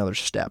to take another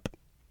step,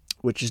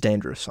 which is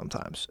dangerous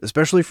sometimes,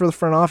 especially for the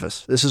front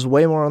office. This is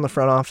way more on the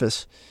front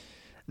office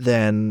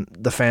than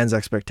the fans'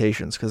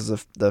 expectations,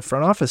 because the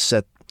front office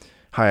set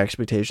high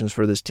expectations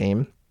for this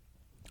team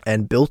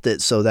and built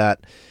it so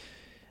that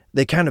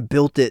they kind of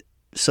built it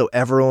so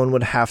everyone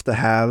would have to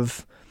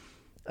have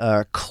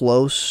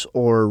close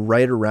or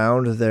right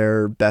around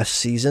their best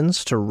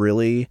seasons to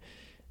really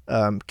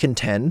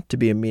contend, to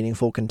be a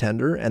meaningful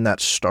contender, and that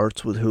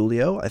starts with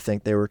Julio. I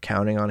think they were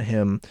counting on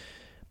him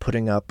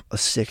putting up a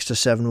 6 to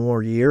 7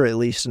 WAR year, at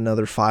least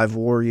another 5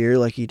 WAR year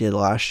like he did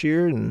last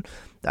year, and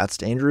that's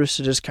dangerous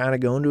to just kind of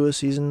go into a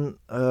season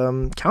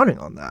counting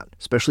on that,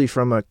 especially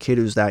from a kid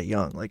who's that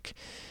young. Like,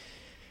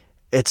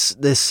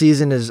 this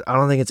season I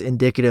don't think it's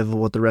indicative of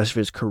what the rest of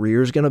his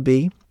career is going to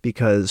be,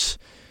 because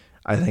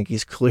I think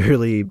he's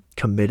clearly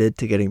committed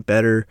to getting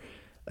better,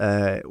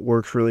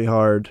 works really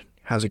hard,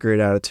 has a great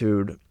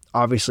attitude,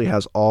 obviously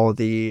has all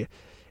the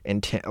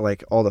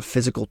all the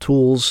physical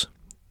tools,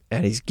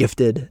 and he's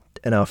gifted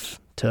enough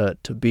to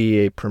be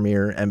a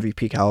premier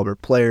MVP caliber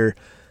player.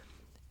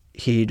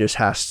 He just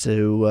has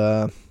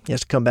to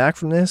come back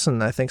from this,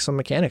 and I think some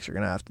mechanics are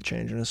going to have to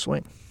change in his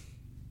swing.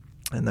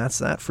 And that's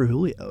that for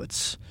Julio.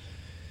 It's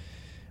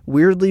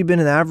weirdly been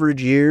an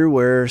average year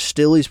where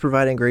still he's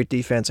providing great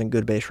defense and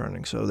good base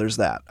running. So there's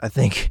that. I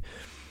think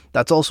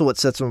that's also what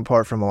sets him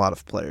apart from a lot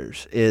of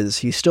players, is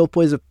he still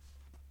plays a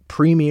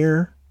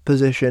premier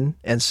position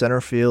and center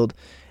field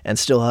and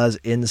still has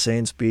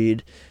insane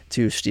speed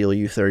to steal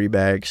you 30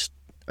 bags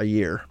a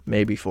year,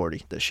 maybe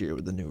 40 this year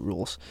with the new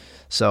rules.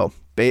 So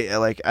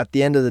at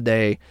the end of the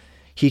day,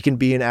 he can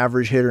be an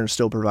average hitter and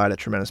still provide a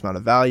tremendous amount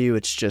of value.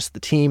 It's just the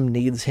team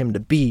needs him to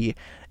be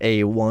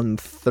a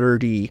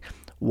 130,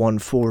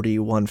 140,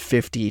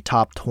 150,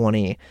 top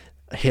 20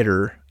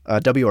 hitter,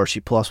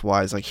 WRC plus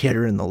wise, like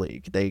hitter in the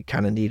league. They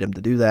kind of need him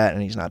to do that,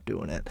 and he's not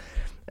doing it.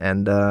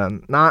 And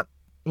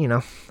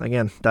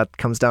again, that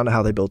comes down to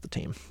how they built the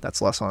team.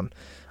 That's less on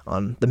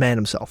the man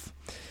himself.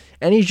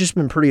 And he's just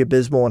been pretty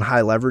abysmal in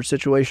high leverage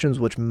situations,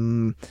 which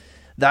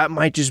that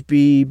might just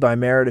be by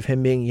merit of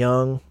him being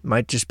young,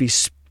 might just be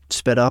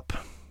sped up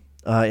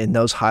in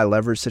those high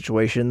leverage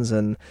situations,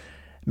 and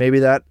maybe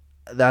that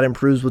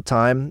improves with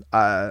time.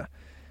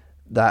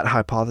 That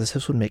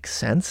hypothesis would make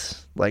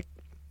sense. Like,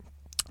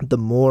 the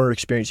more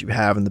experience you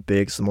have in the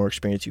bigs, the more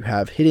experience you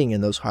have hitting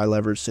in those high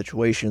leverage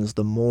situations,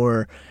 the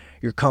more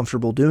you're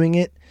comfortable doing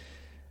it.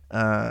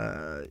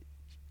 I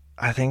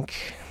think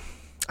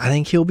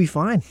he'll be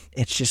fine.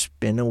 It's just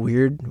been a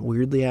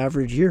weirdly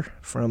average year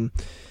from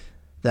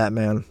that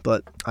man,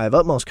 but I have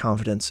utmost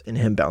confidence in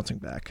him bouncing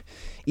back.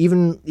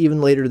 Even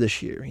later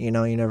this year, you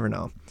never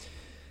know.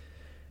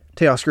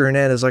 Teoscar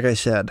Hernandez, like I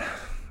said,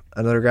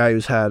 another guy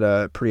who's had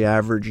a pretty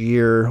average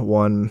year,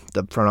 one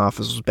the front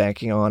office was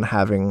banking on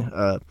having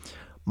a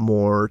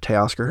more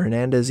Teoscar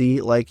Hernandez-y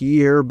like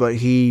year, but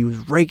he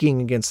was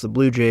raking against the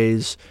Blue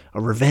Jays,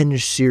 a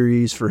revenge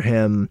series for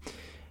him,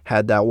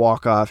 had that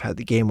walk-off, had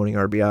the game-winning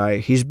RBI.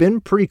 He's been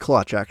pretty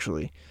clutch,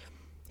 actually.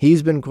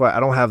 He's been quite. I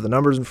don't have the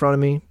numbers in front of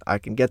me. I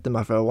can get them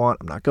if I want.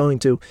 I'm not going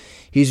to.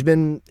 He's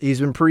been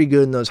pretty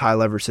good in those high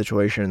leverage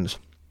situations,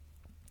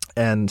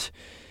 and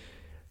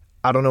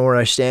I don't know where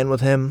I stand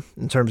with him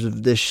in terms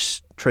of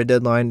this trade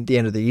deadline, the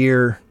end of the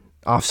year,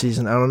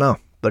 offseason. I don't know,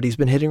 but he's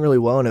been hitting really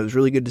well, and it was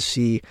really good to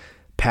see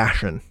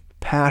passion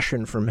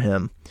from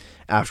him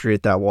after he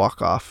hit that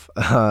walk off.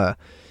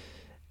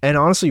 And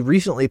honestly,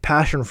 recently,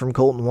 passion from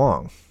Colton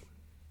Wong.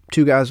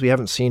 Two guys we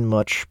haven't seen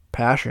much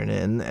passion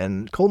in,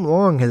 and Colton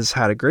Wong has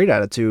had a great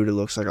attitude, it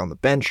looks like, on the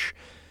bench.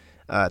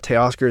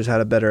 Teoscar's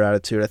had a better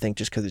attitude, I think,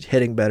 just because he's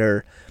hitting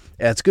better.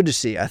 Yeah, it's good to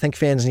see. I think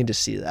fans need to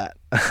see that,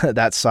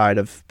 that side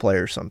of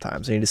players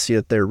sometimes. They need to see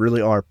that they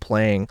really are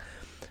playing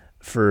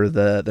for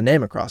the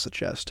name across the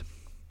chest.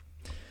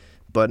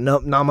 But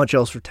not much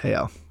else for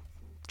Teo.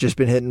 Just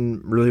been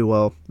hitting really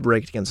well,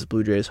 raked against the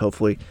Blue Jays.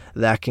 Hopefully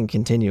that can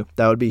continue.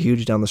 That would be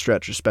huge down the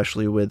stretch,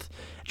 especially with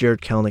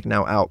Jared Kelenic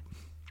now out.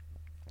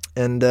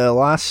 And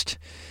last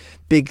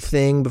big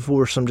thing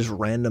before some just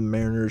random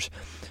Mariners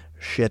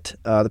shit,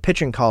 the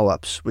pitching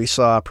call-ups. We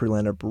saw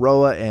Prelander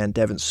Berroa and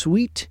Devin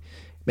Sweet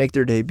make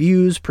their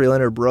debuts.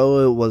 Prelander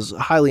Berroa was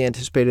highly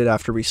anticipated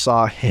after we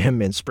saw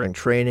him in spring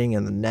training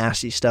and the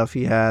nasty stuff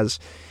he has.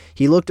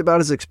 He looked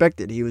about as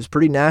expected. He was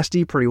pretty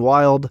nasty, pretty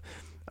wild.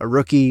 A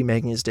rookie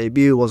making his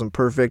debut, wasn't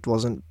perfect,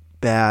 wasn't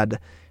bad.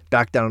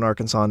 Back down in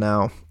Arkansas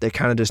now. They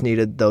kind of just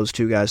needed those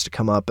two guys to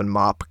come up and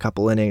mop a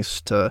couple innings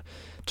to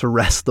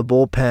rest the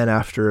bullpen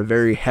after a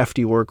very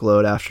hefty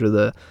workload after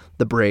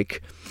the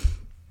break.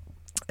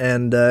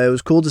 And it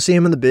was cool to see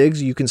him in the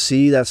bigs. You can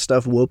see that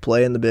stuff will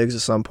play in the bigs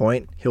at some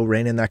point. He'll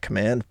rein in that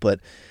command, but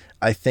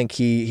I think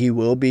he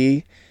will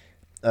be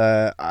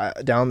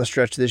down the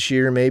stretch this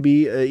year,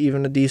 maybe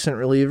even a decent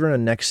reliever,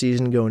 and next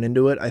season going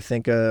into it, I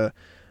think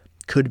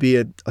could be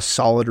a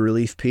solid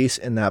relief piece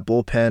in that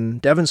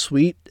bullpen. Devin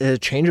Sweet, his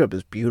changeup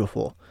is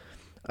beautiful.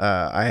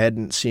 I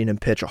hadn't seen him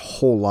pitch a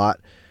whole lot.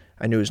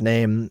 I knew his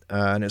name,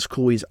 and it's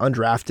cool. He's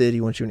undrafted. He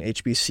went to an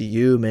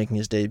HBCU making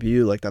his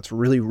debut. Like, that's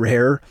really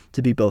rare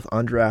to be both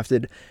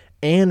undrafted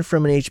and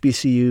from an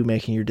HBCU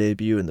making your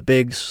debut in the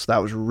bigs. So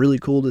that was really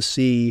cool to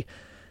see.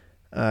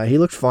 He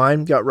looked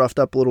fine, got roughed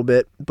up a little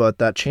bit, but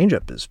that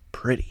changeup is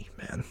pretty,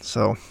 man.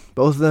 So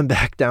both of them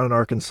back down in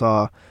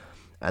Arkansas,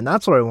 and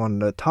that's what I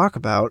wanted to talk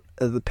about.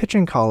 The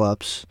pitching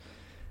call-ups,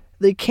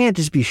 they can't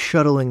just be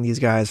shuttling these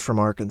guys from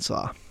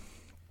Arkansas.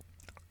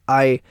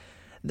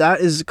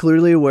 That is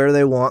clearly where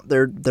they want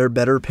their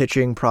better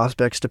pitching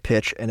prospects to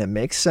pitch, and it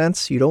makes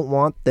sense. You don't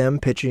want them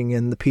pitching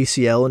in the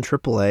PCL and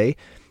AAA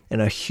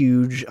in a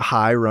huge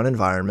high-run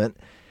environment.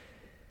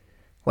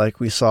 Like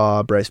we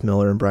saw Bryce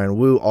Miller and Brian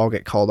Wu all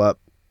get called up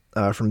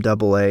from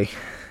AA,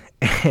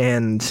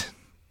 and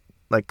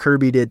like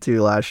Kirby did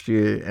too last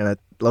year, and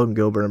Logan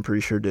Gilbert I'm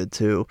pretty sure did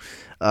too.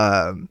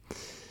 But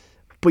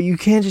you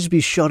can't just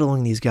be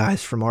shuttling these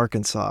guys from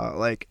Arkansas.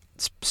 Like,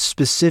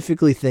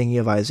 specifically thinking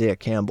of Isaiah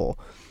Campbell.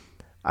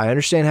 I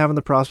understand having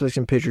the prospects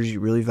and pitchers you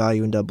really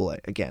value in Double A.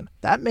 Again,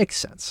 that makes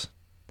sense.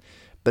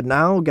 But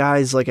now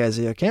guys like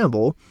Isaiah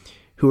Campbell,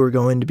 who are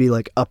going to be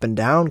like up and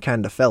down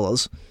kind of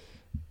fellas,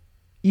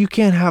 you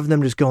can't have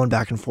them just going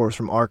back and forth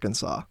from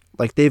Arkansas.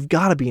 Like, they've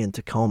got to be in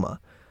Tacoma.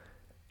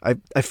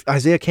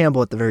 Isaiah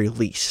Campbell at the very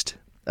least.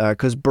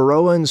 Because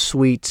Baroa and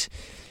Sweet,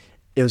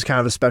 it was kind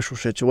of a special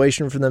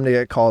situation for them to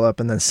get called up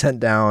and then sent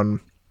down.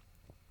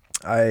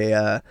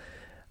 I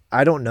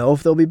don't know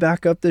if they'll be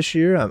back up this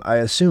year. I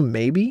assume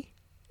maybe.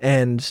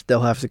 And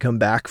they'll have to come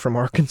back from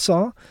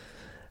Arkansas.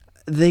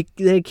 They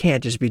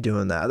can't just be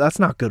doing that. That's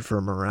not good for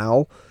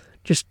morale.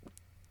 Just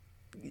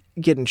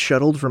getting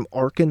shuttled from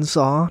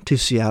Arkansas to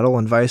Seattle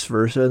and vice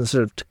versa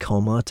instead of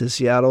Tacoma to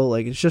Seattle.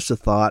 Like, it's just a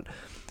thought.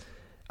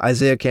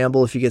 Isaiah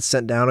Campbell, if he gets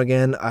sent down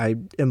again, I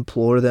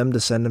implore them to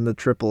send him to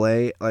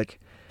AAA. Like,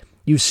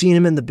 you've seen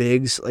him in the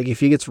bigs. Like, if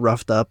he gets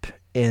roughed up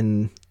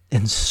in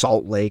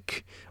Salt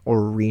Lake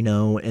or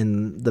Reno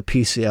in the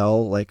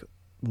PCL, like,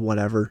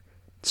 whatever,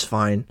 it's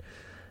fine.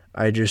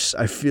 I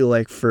feel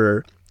like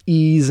for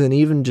ease and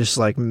even just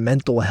like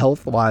mental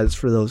health wise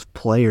for those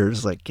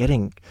players, like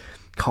getting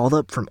called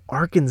up from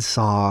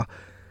Arkansas,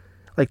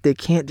 like they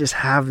can't just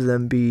have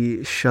them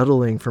be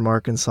shuttling from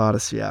Arkansas to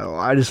Seattle.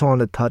 I just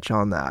wanted to touch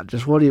on that.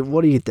 Just what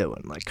are you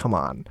doing? Like, come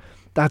on,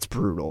 that's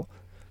brutal.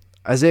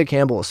 Isaiah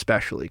Campbell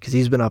especially, because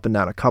he's been up and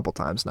down a couple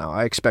times now.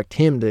 I expect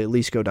him to at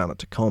least go down to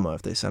Tacoma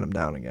if they send him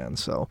down again.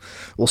 So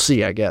we'll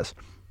see, I guess.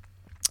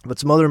 But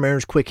some other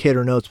Mariners quick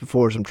hitter notes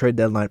before some trade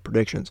deadline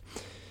predictions.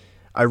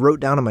 I wrote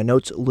down in my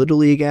notes, Little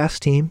League ass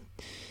team.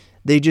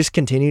 They just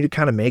continue to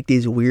kind of make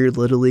these weird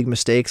Little League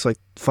mistakes, like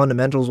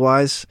fundamentals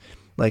wise,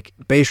 like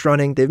base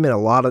running. They've made a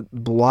lot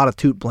of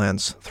toot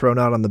blands thrown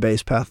out on the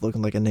base path,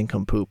 looking like a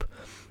nincompoop.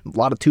 A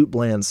lot of toot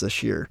blands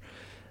this year.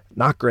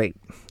 Not great.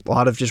 A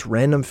lot of just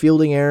random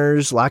fielding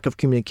errors, lack of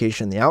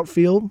communication in the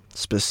outfield,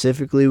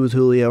 specifically with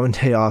Julio and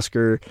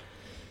Teoscar.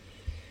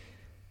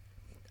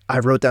 I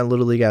wrote down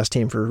Little League ass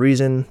team for a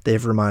reason.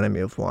 They've reminded me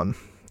of one.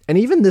 And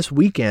even this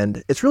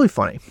weekend, it's really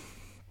funny.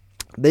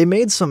 They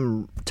made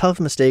some tough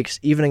mistakes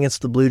even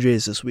against the Blue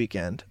Jays this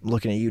weekend. I'm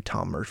looking at you,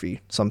 Tom Murphy,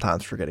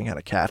 sometimes forgetting how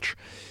to catch.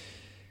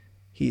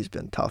 He's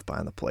been tough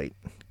behind the plate.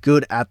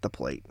 Good at the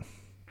plate.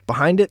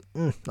 Behind it,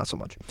 not so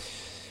much.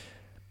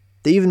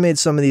 They even made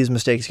some of these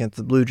mistakes against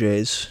the Blue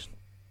Jays,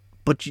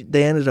 but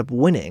they ended up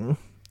winning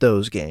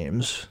those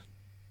games.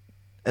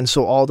 And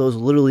so all those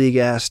Little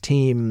League-ass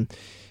team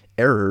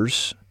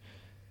errors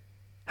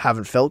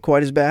haven't felt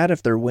quite as bad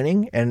if they're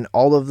winning. And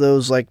all of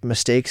those like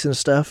mistakes and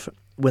stuff,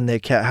 when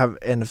they have,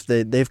 and if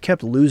they've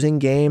kept losing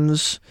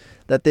games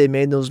that they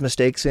made those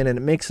mistakes in, and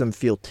it makes them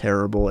feel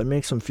terrible. It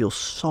makes them feel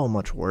so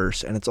much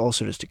worse. And it's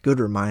also just a good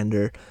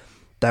reminder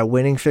that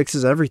winning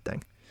fixes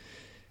everything.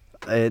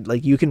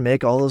 Like, you can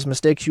make all those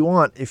mistakes you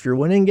want. If you're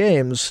winning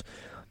games,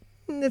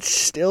 it's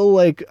still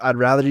like, I'd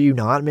rather you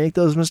not make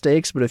those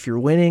mistakes. But if you're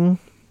winning,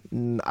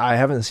 I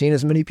haven't seen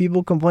as many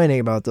people complaining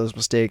about those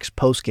mistakes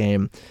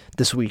post-game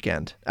this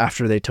weekend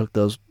after they took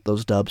those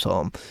dubs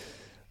home.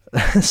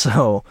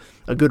 So,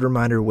 a good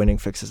reminder, winning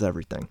fixes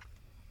everything.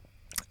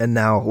 And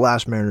now,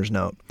 last Mariners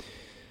note.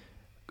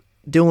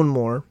 Dylan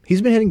Moore,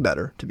 he's been hitting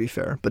better, to be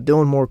fair, but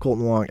Dylan Moore,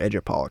 Colton Wong,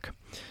 AJ Pollock.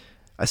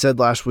 I said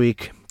last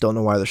week, don't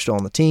know why they're still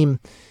on the team.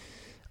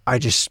 I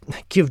just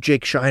give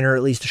Jake Shiner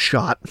at least a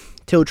shot.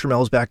 Taylor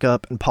Trammell's back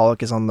up, and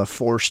Pollock is on the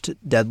forced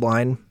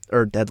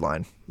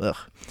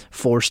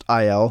forced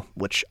IL,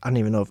 which I don't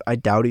even know I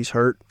doubt he's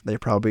hurt. They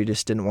probably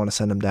just didn't want to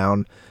send him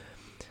down.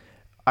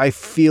 I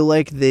feel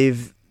like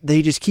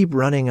they just keep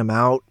running him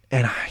out,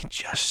 and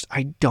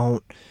I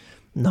don't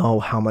know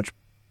how much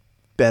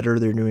better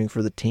they're doing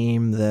for the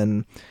team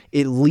than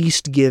at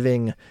least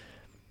giving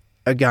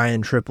a guy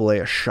in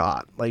AAA a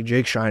shot, like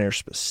Jake Shiner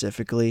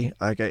specifically.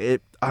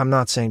 I'm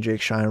not saying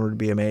Jake Shiner would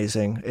be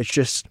amazing. It's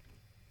just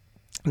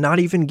not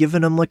even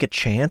giving him like a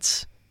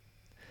chance.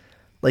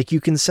 Like, you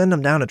can send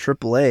him down to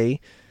AAA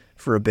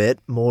for a bit,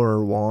 Moore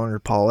or Wong or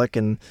Pollock,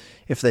 and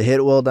if they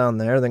hit well down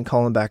there, then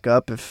call him back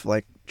up if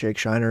like Jake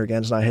Shiner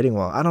again's not hitting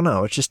well. I don't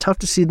know. It's just tough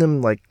to see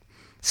them like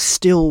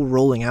still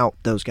rolling out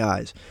those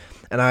guys.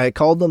 And I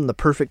called them the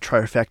perfect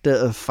trifecta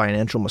of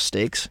financial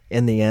mistakes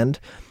in the end.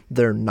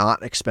 They're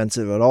not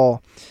expensive at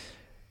all.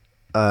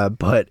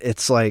 But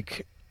it's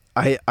like,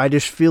 I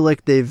just feel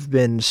like they've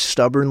been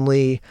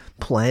stubbornly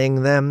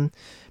playing them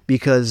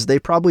because they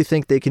probably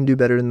think they can do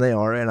better than they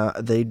are,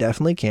 and they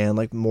definitely can.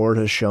 Like, Moore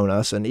has shown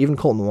us, and even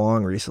Colton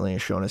Wong recently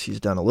has shown us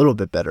he's done a little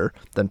bit better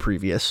than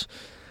previous.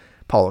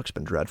 Pollock's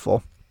been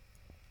dreadful.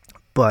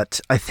 But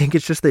I think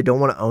it's just they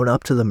don't want to own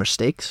up to the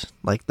mistakes.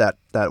 Like that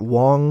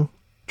Wong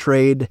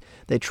trade,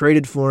 they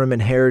traded for him,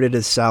 inherited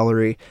his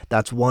salary.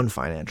 That's one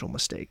financial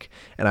mistake.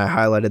 And I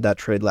highlighted that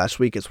trade last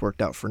week. It's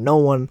worked out for no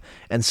one.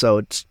 And so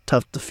it's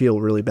tough to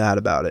feel really bad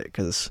about it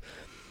because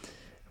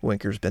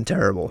Winker's been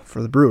terrible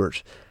for the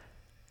Brewers.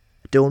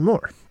 Dylan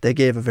Moore, they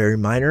gave a very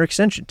minor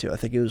extension to. I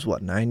think it was,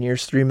 9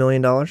 years, $3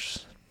 million?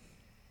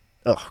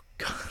 Oh,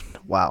 God.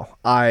 Wow.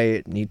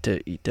 I need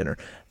to eat dinner.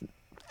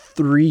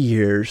 3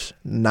 years,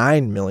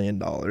 $9 million.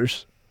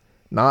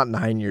 not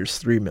 9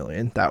 years, $3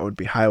 million. That would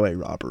be highway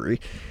robbery.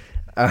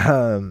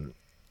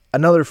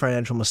 Another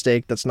financial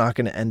mistake that's not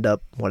going to end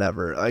up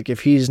whatever. Like,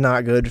 if he's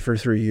not good for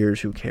 3 years,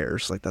 who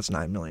cares? Like, that's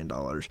 $9 million.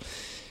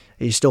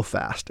 He's still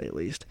fast, at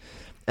least.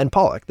 And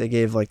Pollock, they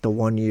gave like the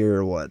 1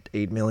 year,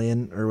 $8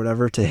 million or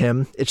whatever to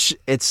him.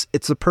 It's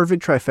a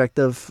perfect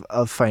trifecta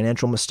of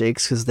financial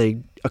mistakes, because they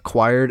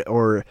acquired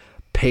or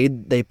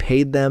paid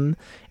them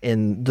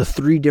in the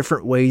 3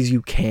 different ways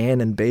you can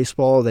in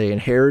baseball. They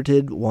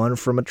inherited one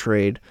from a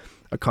trade,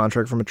 a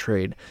contract from a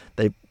trade.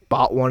 They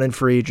bought one in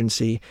free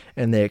agency,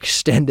 and they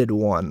extended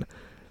one.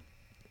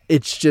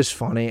 It's just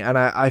funny, and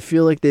I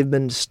feel like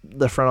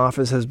the front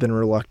office has been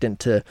reluctant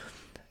to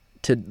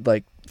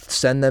like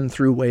send them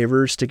through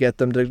waivers to get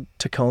them to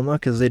Tacoma,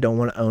 because they don't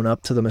want to own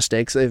up to the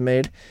mistakes they've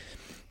made.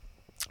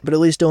 But at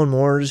least Dylan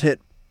Moore's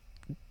hit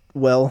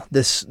well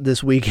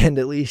this weekend.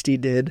 At least he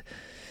did.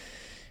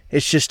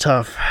 It's just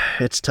tough.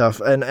 It's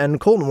tough. And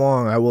Colton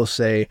Wong, I will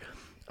say,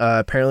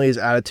 apparently his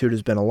attitude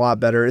has been a lot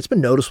better. It's been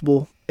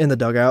noticeable in the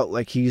dugout.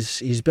 Like,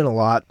 he's been a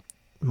lot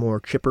more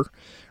chipper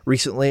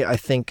recently. I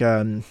think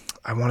I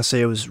want to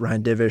say it was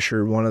Ryan Divish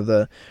or one of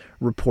the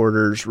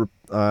reporters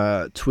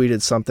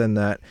tweeted something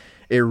that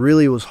it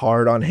really was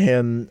hard on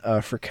him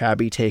for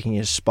Cabby taking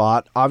his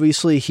spot.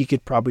 Obviously, he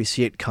could probably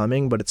see it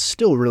coming, but it's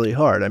still really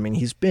hard. I mean,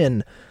 he's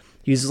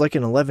like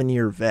an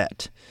 11-year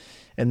vet,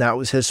 and that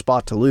was his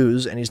spot to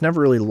lose, and he's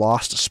never really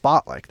lost a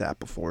spot like that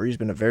before. He's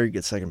been a very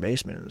good second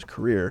baseman in his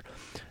career.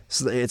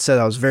 So it said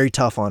that was very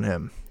tough on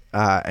him,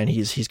 and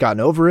he's gotten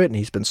over it, and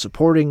he's been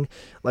supporting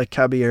like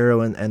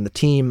Caballero and the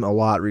team a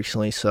lot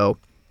recently. So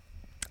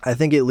I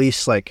think at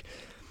least like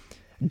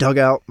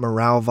dugout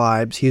morale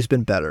vibes, he's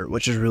been better,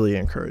 which is really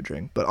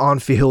encouraging. But on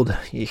field,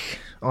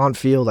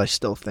 I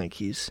still think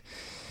he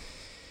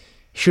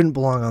shouldn't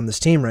belong on this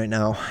team right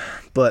now.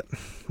 But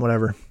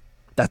whatever.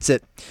 That's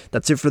it.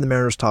 That's it for the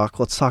Mariners talk.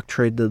 Let's talk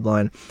trade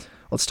deadline.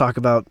 Let's talk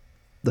about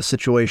the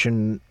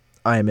situation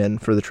I am in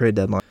for the trade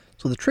deadline.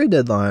 So the trade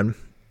deadline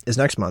is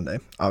next Monday.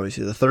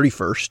 Obviously, the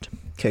 31st.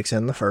 Kicks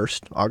in the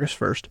 1st, August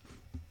 1st.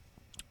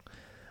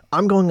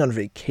 I'm going on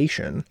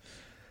vacation.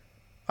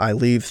 I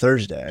leave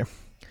Thursday.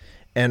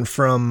 And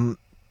from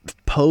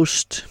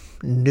post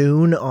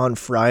noon on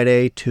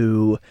Friday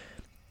to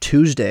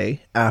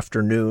Tuesday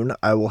afternoon,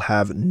 I will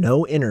have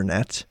no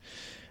internet,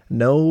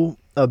 no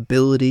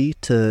ability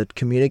to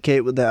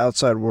communicate with the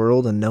outside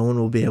world, and no one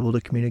will be able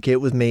to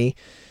communicate with me.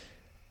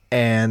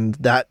 And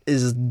that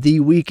is the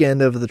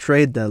weekend of the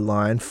trade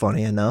deadline,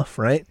 funny enough,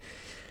 right?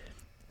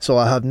 So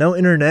I'll have no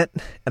internet,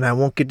 and I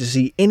won't get to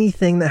see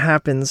anything that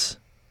happens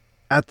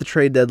at the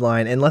trade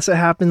deadline, unless it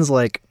happens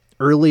like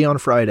early on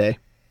Friday.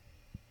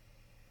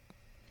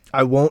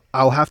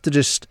 I'll have to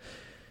just,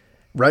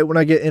 right when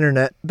I get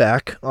internet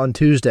back on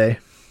Tuesday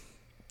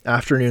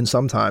afternoon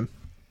sometime,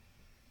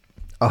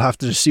 I'll have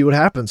to just see what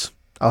happens.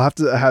 I'll have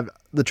to have,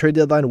 the trade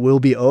deadline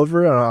will be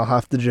over, and I'll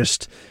have to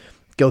just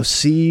go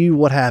see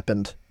what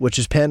happened, which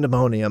is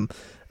pandemonium.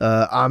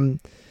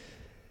 I'm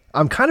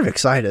kind of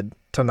excited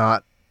to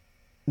not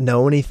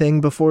know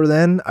anything before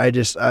then. I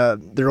just,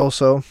 there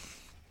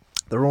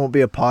won't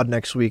be a pod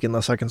next week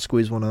unless I can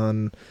squeeze one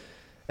on.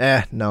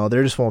 No,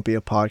 there just won't be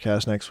a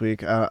podcast next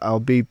week.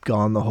 I'll be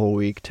gone the whole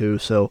week too,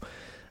 so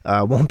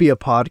won't be a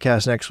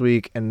podcast next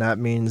week, and that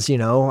means,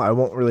 I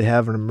won't really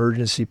have an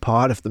emergency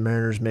pod if the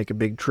Mariners make a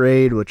big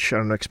trade, which I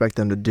don't expect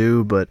them to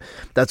do, but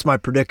that's my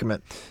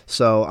predicament.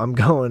 So I'm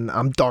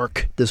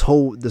dark this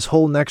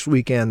whole next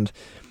weekend,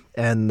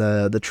 and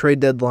the trade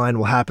deadline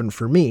will happen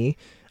for me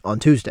on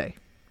Tuesday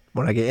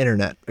when I get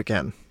internet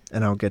again.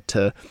 And I'll get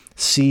to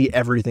see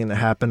everything that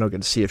happened. I'll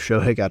get to see if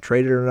Shohei got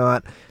traded or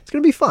not. It's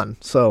going to be fun.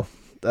 So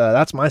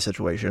that's my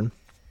situation.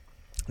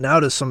 Now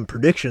to some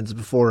predictions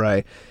before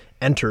I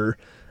enter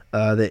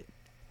the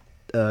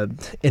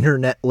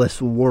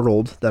internetless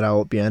world that I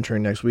will be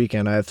entering next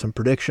weekend. I have some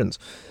predictions.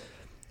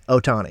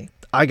 Ohtani.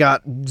 I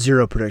got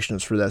 0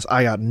 predictions for this.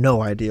 I got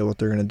no idea what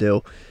they're going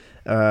to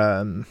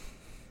do.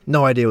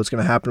 No idea what's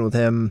going to happen with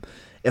him.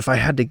 If I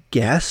had to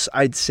guess,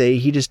 I'd say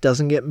he just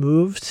doesn't get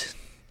moved.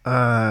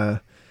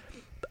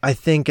 I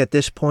think at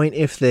this point,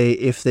 if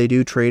they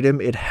do trade him,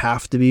 it'd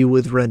have to be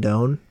with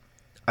Rendon.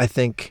 I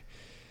think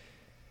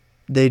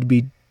they'd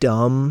be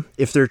dumb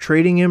if they're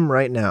trading him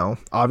right now.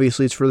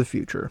 Obviously, it's for the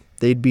future.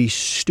 They'd be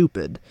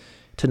stupid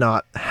to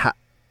not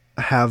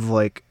have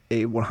like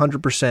a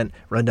 100%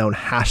 Rendon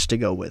has to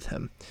go with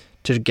him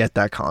to get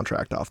that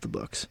contract off the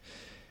books.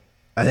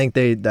 I think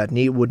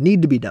would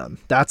need to be done.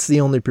 That's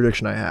the only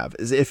prediction I have,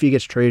 is if he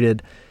gets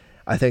traded,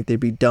 I think they'd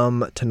be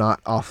dumb to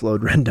not offload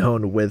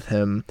Rendon with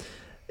him.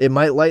 It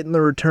might lighten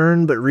the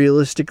return, but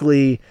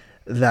realistically,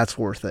 that's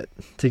worth it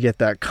to get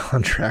that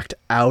contract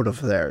out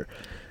of there,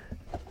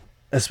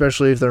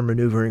 especially if they're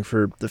maneuvering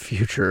for the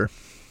future.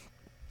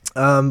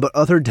 But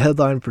other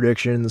deadline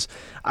predictions,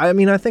 I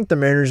think the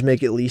Mariners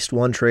make at least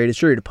one trade.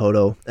 It's Yuri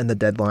Dipoto and the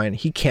deadline.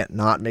 He can't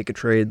not make a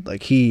trade.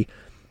 Like he'd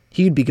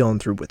be going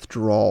through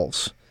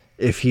withdrawals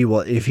if he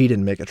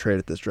didn't make a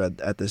trade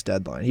at this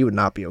deadline. He would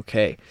not be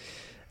okay.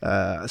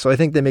 So I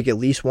think they make at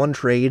least one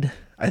trade.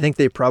 I think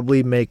they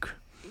probably make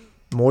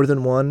more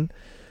than one,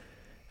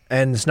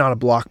 and it's not a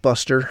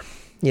blockbuster.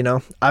 You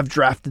know, I've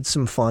drafted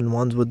some fun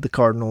ones with the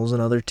Cardinals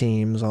and other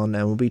teams on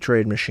MLB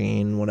Trade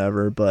Machine,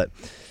 whatever, but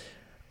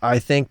I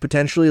think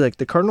potentially, like,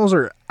 the Cardinals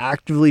are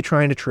actively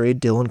trying to trade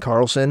Dylan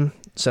Carlson,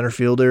 center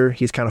fielder.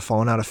 He's kind of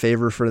fallen out of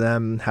favor for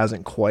them,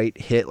 hasn't quite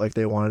hit like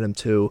they wanted him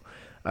to.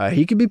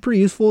 He could be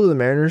pretty useful to the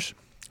Mariners,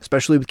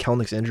 especially with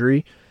Kelenich's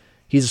injury.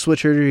 He's a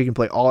switch hitter. He can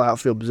play all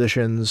outfield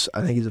positions.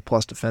 I think he's a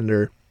plus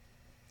defender.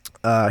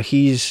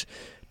 He's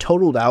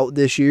totaled out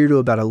this year to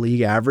about a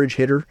league average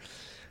hitter,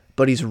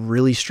 but he's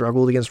really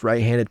struggled against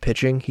right-handed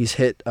pitching. He's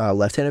hit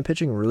left-handed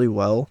pitching really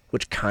well,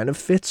 which kind of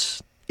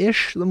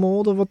fits-ish the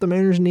mold of what the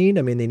Mariners need.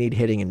 I mean, they need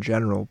hitting in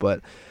general,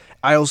 but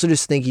I also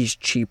just think he's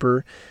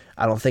cheaper.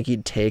 I don't think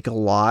he'd take a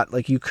lot.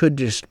 Like, you could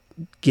just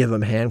give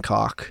him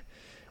Hancock,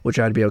 which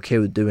I'd be okay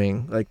with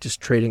doing, like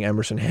just trading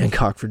Emerson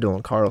Hancock for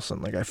Dylan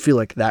Carlson. Like, I feel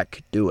like that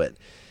could do it.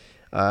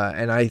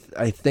 And I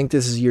think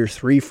this is year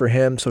 3 for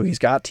him, so he's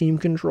got team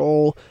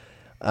control.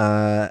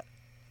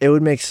 It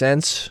would make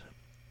sense,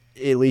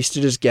 at least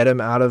to just get him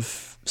out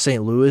of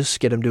St. Louis,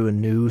 get him to a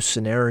new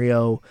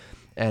scenario,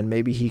 and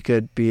maybe he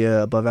could be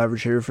a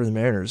above-average hitter for the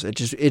Mariners.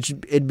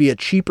 It'd be a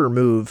cheaper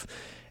move,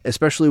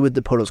 especially with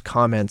DePoto's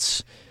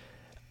comments,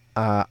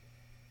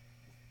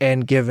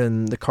 and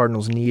given the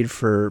Cardinals' need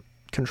for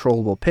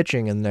controllable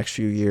pitching in the next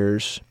few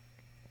years,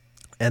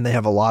 and they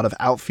have a lot of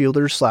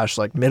outfielders /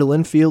 like middle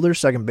infielders,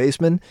 second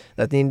basemen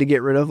that they need to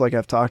get rid of, like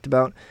I've talked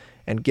about.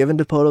 And given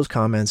DePoto's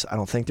comments, I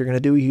don't think they're going to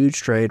do a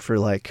huge trade for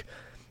like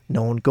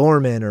Nolan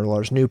Gorman or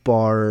Lars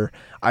Nootbaar.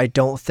 I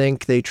don't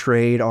think they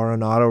trade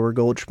Arenado or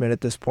Goldschmidt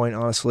at this point,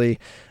 honestly.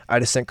 I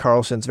just think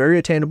Carlson's very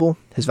attainable.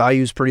 His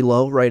value is pretty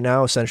low right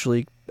now,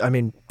 essentially. I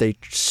mean, they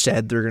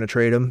said they're going to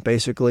trade him,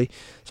 basically.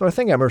 So I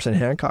think Emerson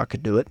Hancock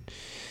could do it.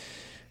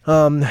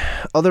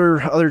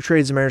 Other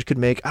trades the Mariners could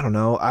make, I don't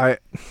know.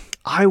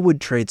 I would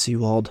trade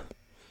Seawald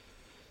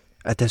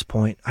at this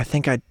point. I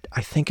think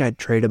I'd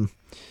trade him.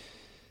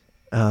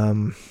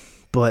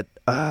 But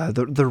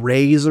the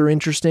Rays are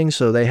interesting.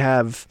 So they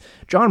have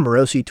John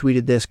Morosi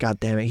tweeted this. God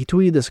damn it, he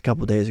tweeted this a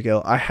couple days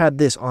ago. I had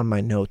this on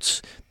my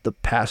notes the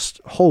past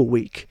whole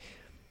week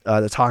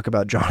to talk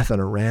about Jonathan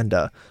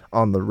Aranda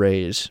on the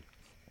Rays.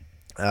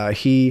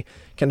 He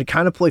can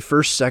kind of play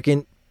first,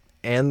 second,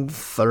 and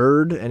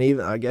third, and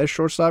even, I guess,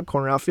 shortstop,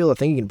 corner outfield. I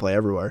think he can play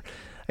everywhere.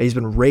 He's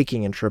been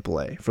raking in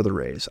AAA for the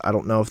Rays. I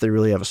don't know if they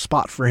really have a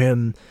spot for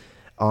him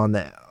on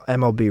the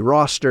MLB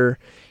roster.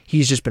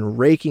 He's just been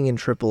raking in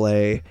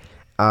AAA,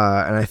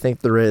 and I think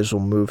the Rays will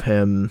move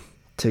him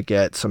to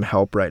get some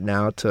help right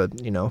now to,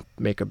 you know,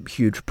 make a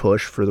huge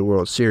push for the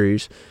World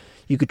Series.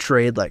 You could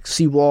trade like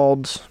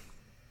Seawald.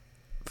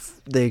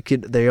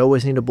 They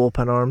always need a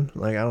bullpen arm.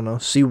 Like, I don't know,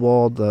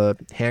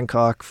 Seawald,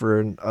 Hancock for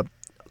a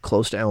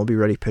close to MLB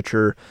ready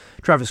pitcher.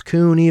 Travis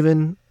Kuhn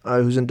even,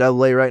 who's in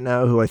AA right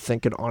now, who I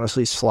think could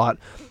honestly slot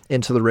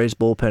into the Rays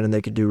bullpen and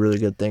they could do really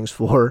good things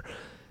for.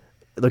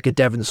 Look at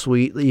Devin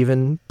Sweet,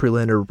 even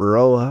Prelander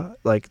Baroa.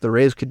 Like, the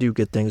Rays could do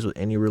good things with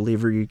any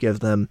reliever you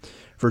give them.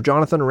 For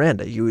Jonathan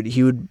Aranda, he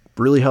would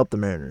really help the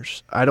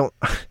Mariners. I don't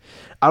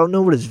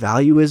know what his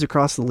value is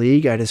across the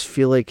league. I just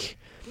feel like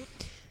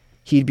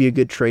he'd be a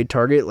good trade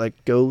target. Like,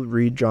 go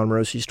read John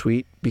Morosi's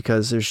tweet,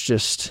 because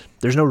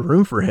there's no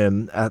room for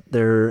him at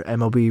their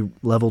MLB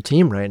level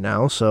team right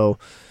now. So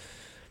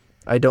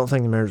I don't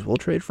think the Mariners will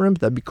trade for him,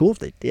 but that'd be cool if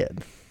they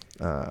did.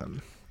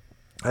 And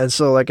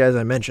so, like, as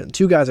I mentioned,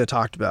 2 guys I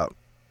talked about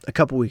a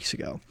couple weeks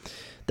ago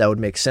that would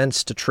make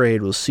sense to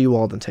trade was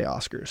Seawald and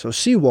Teoscar. So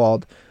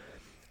Seawald,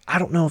 I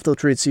don't know if they'll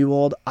trade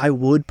Seawald. I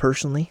would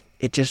personally.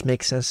 It just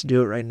makes sense to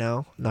do it right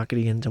now. I'm not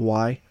going to get into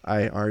why.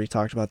 I already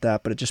talked about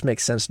that, but it just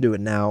makes sense to do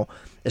it now,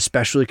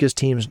 especially because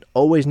teams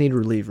always need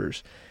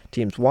relievers.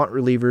 Teams want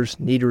relievers,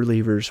 need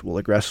relievers, will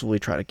aggressively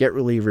try to get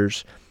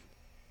relievers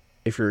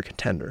if you're a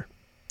contender.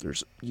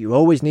 You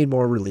always need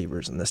more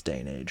relievers in this day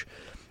and age.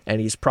 And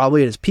he's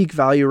probably at his peak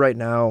value right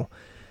now,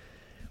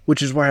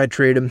 which is why I'd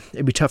trade him.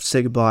 It'd be tough to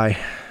say goodbye,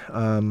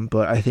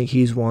 but I think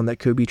he's one that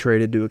could be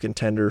traded to a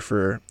contender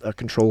for a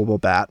controllable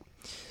bat.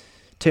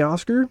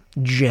 Teoscar,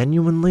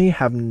 genuinely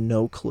have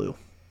no clue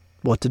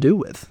what to do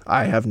with.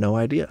 I have no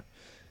idea.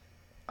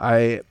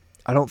 I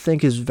don't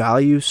think his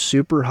value's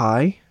super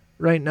high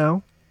right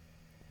now.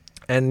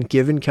 And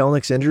given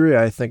Kelenich's injury,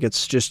 I think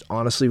it's just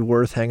honestly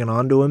worth hanging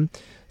on to him,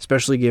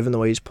 especially given the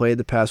way he's played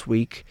the past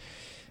week.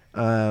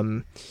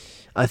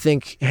 I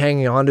think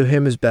hanging on to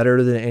him is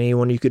better than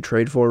anyone you could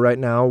trade for right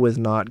now with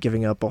not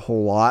giving up a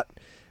whole lot.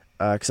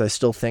 Because I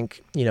still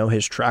think,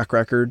 his track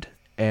record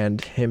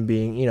and him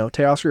being,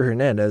 Teoscar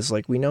Hernandez,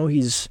 like, we know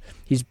he's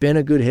been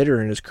a good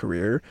hitter in his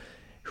career.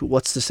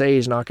 What's to say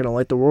he's not going to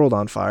light the world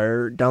on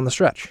fire down the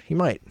stretch? He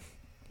might.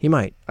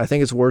 I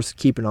think it's worth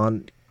keeping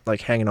on,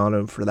 like, hanging on to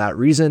him for that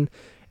reason.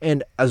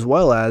 And as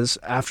well as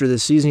after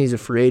this season, he's a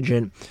free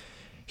agent.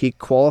 He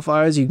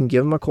qualifies. You can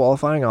give him a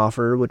qualifying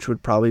offer, which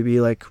would probably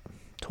be like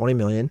 $20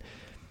 million.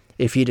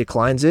 If he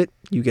declines it,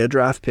 you get a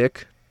draft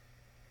pick.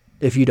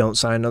 If you don't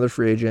sign another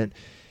free agent,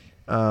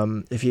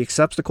 if he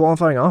accepts the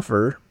qualifying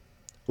offer,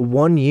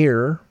 1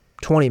 year,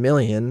 $20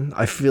 million,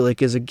 I feel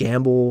like is a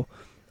gamble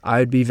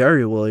I'd be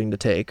very willing to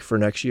take for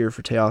next year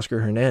for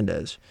Teoscar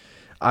Hernandez.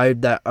 I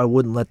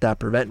wouldn't let that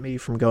prevent me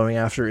from going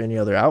after any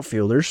other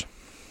outfielders.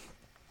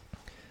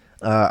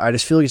 I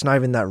just feel like it's not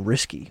even that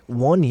risky.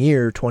 1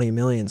 year, $20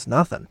 million's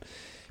nothing.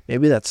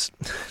 Maybe that's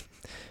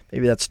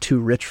too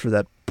rich for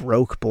that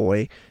broke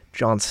boy,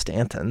 John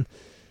Stanton.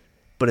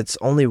 But it's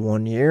only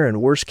 1 year,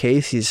 and worst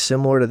case, he's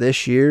similar to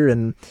this year,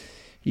 and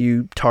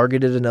you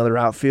targeted another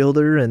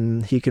outfielder,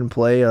 and he can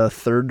play a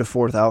third to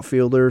fourth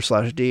outfielder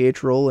 /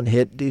 DH role and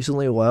hit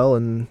decently well.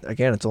 And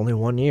again, it's only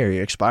 1 year. He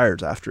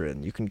expires after it,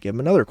 and you can give him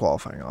another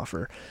qualifying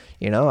offer.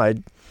 I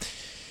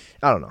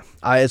don't know.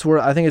 I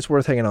think it's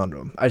worth hanging on to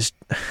him. I just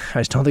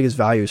don't think his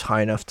value is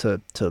high enough to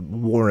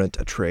warrant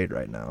a trade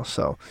right now.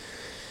 So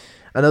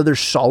another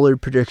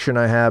solid prediction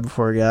I have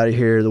before I get out of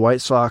here: the White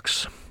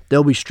Sox,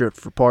 they'll be stripped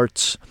for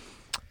parts.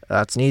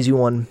 That's an easy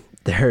one.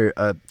 They're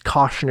a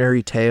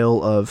cautionary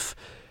tale of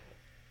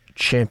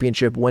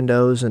championship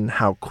windows and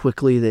how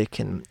quickly they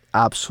can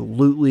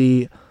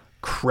absolutely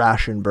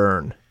crash and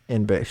burn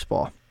in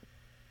baseball.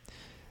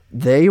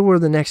 They were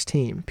the next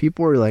team.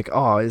 People were like,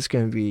 oh, it's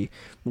going to be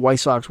White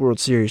Sox World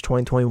Series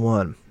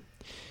 2021.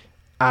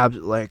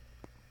 Like,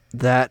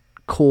 that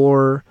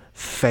core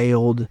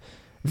failed.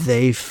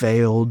 They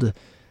failed.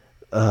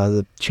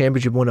 The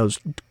championship window's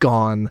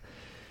gone.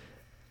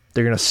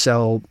 They're going to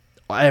sell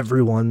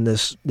everyone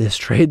this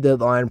trade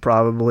deadline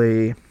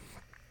probably.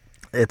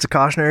 It's a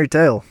cautionary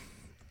tale.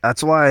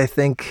 That's why I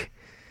think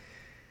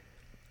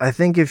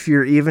if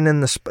you're even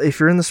in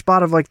the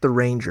spot of like the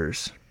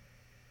Rangers,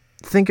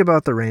 think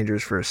about the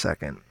Rangers for a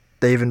second.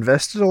 They've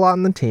invested a lot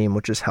in the team,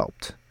 which has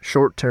helped.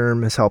 Short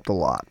term has helped a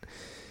lot.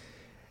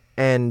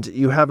 And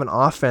you have an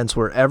offense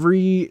where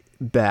every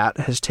bat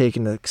has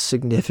taken a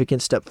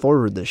significant step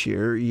forward this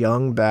year.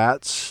 Young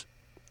bats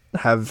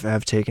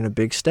have taken a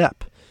big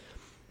step.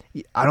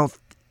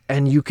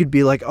 And you could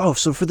be like, oh,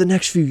 so for the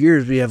next few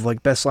years we have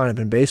like best lineup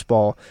in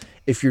baseball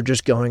if you're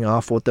just going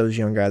off what those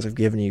young guys have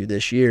given you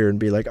this year and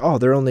be like, oh,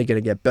 they're only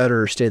going to get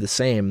better or stay the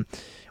same,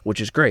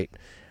 which is great.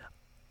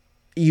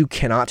 You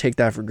cannot take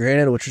that for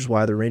granted, which is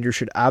why the Rangers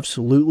should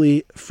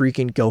absolutely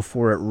freaking go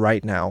for it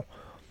right now.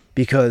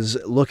 Because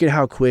look at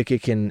how quick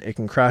it can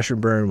crash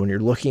and burn when you're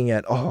looking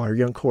at, oh, our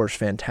young core is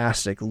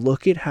fantastic.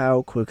 Look at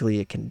how quickly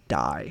it can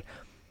die.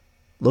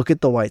 Look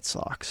at the White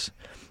Sox.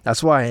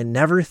 That's why I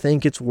never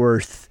think it's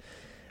worth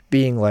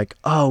being like,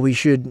 oh, we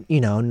should,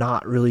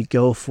 not really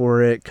go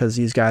for it because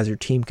these guys are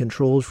team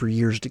controlled for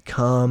years to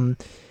come.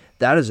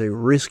 That is a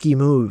risky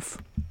move.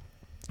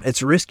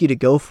 It's risky to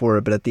go for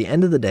it, but at the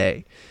end of the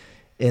day,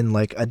 in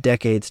like a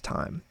decade's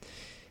time,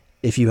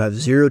 if you have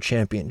 0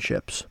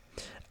 championships,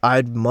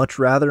 I'd much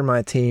rather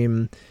my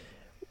team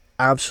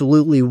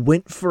absolutely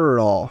went for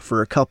it all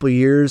for a couple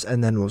years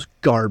and then was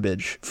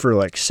garbage for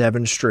like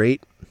 7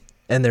 straight.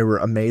 And they were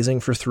amazing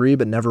for 3,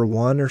 but never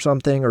won or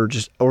something, or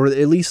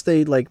at least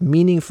they like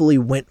meaningfully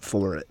went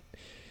for it.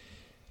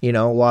 A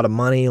lot of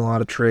money, a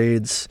lot of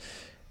trades,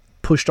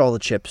 pushed all the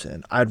chips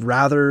in. I'd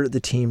rather the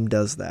team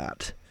does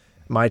that.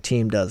 My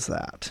team does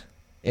that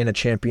in a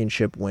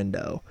championship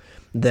window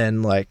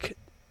than like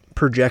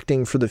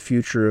projecting for the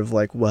future of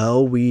like,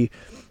 well, we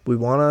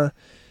want to,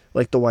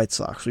 like the White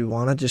Sox, we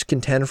want to just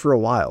contend for a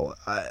while.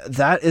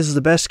 That is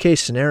the best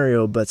case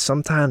scenario, but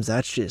sometimes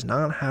that's just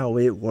not how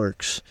it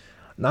works.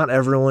 Not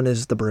everyone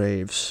is the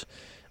Braves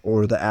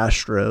or the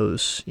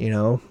Astros,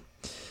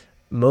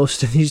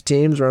 Most of these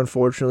teams are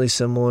unfortunately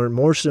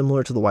more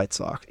similar to the White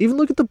Sox. Even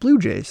look at the Blue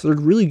Jays. They're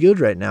really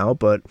good right now,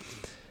 but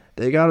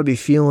they got to be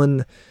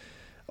feeling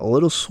a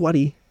little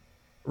sweaty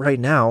right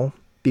now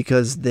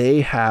because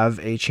they have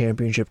a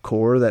championship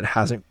core that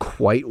hasn't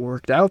quite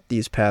worked out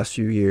these past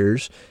few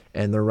years,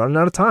 and they're running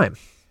out of time.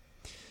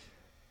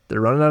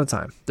 They're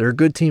a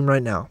good team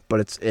right now,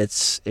 but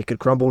it could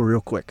crumble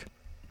real quick.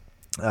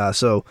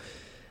 So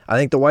I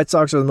think the White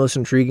Sox are the most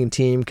intriguing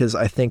team because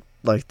I think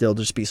like they'll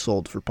just be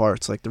sold for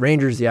parts. Like the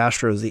Rangers, the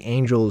Astros, the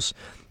Angels,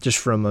 just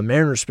from a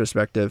Mariners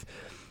perspective,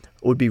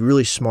 would be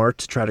really smart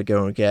to try to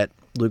go and get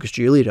Lucas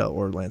Giolito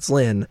or Lance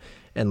Lynn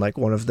and like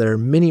one of their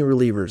mini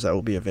relievers that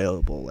will be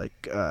available,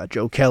 like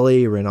Joe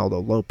Kelly,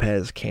 Reynaldo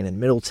Lopez, Cannon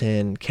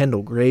Middleton,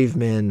 Kendall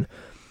Graveman.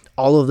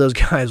 All of those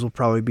guys will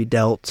probably be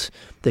dealt.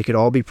 They could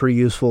all be pretty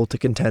useful to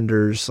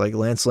contenders. Like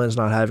Lance Lynn's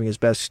not having his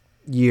best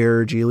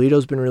year.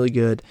 Giolito's been really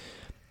good.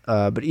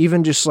 But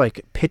even just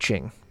like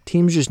pitching,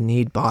 teams just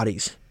need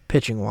bodies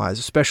pitching wise,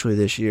 especially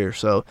this year.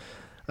 So,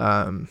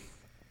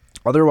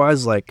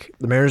 otherwise, like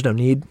the Mariners don't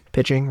need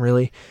pitching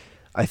really.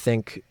 I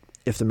think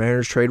if the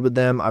Mariners trade with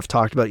them, I've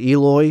talked about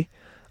Eloy.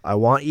 I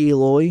want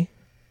Eloy.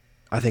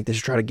 I think they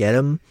should try to get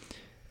him.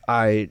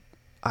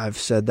 I've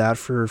said that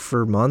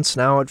for months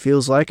now. It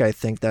feels like I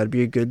think that'd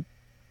be a good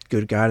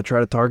guy to try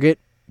to target.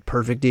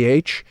 Perfect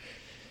DH.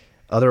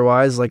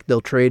 Otherwise, like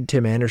they'll trade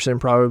Tim Anderson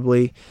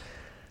probably.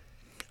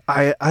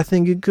 I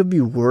think it could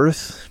be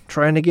worth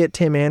trying to get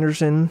Tim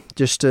Anderson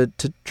just to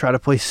try to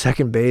play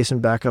second base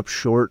and back up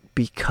short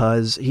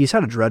because he's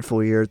had a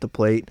dreadful year at the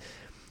plate.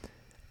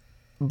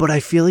 But I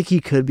feel like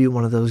he could be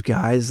one of those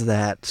guys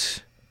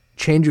that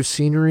change of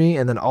scenery,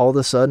 and then all of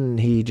a sudden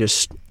he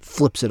just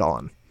flips it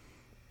on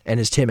and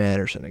is Tim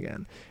Anderson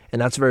again.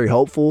 And that's very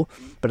hopeful,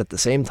 but at the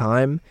same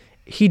time,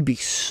 he'd be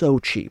so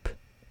cheap,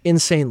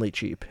 insanely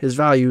cheap. His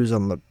value is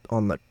on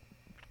the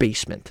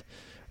basement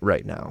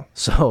right now.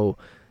 So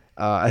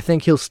I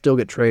think he'll still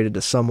get traded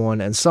to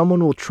someone, and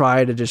someone will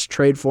try to just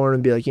trade for him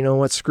and be like, you know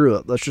what, screw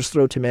it. Let's just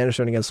throw Tim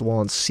Anderson against the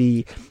wall and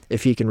see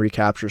if he can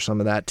recapture some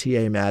of that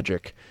TA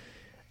magic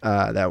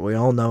that we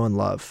all know and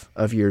love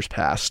of years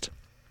past.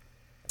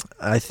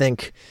 I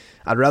think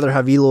I'd rather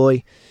have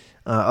Eloy.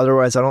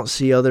 Otherwise, I don't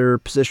see other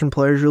position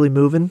players really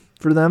moving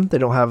for them. They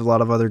don't have a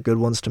lot of other good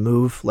ones to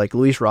move. Like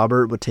Luis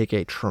Robert would take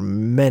a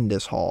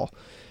tremendous haul.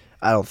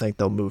 I don't think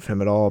they'll move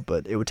him at all,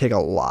 but it would take a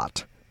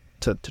lot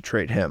to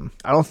trade him.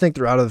 I don't think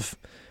they're out of...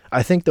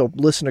 I think they'll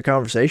listen to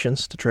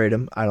conversations to trade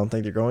him. I don't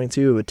think they're going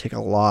to. It would take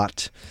a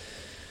lot.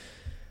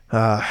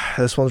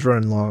 This one's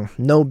running long.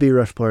 No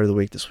B-Rush player of the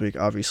week this week,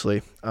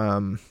 obviously.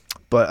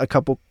 But a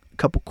couple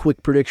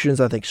quick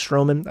predictions. I think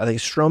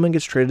Stroman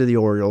gets traded to the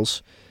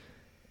Orioles.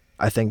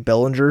 I think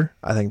Bellinger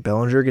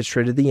gets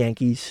traded to the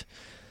Yankees.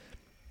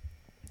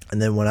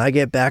 And then when I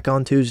get back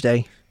on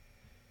Tuesday,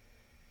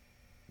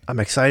 I'm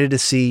excited to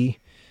see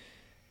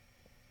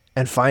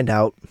and find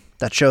out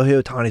that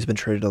Shohei Ohtani's been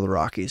traded to the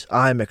Rockies.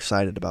 I'm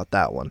excited about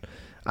that one.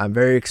 I'm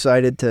very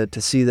excited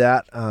to see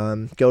that.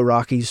 Go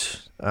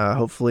Rockies.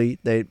 Hopefully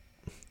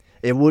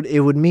it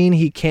would mean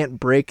he can't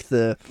break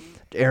the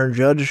Aaron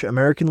Judge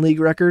American League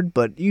record,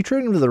 but you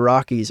trade him to the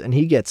Rockies and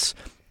he gets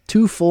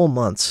 2 full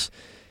months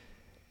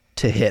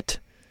to hit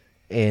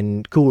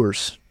in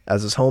Coors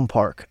as his home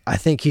park. I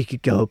think he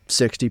could go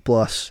 60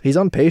 plus. He's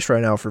on pace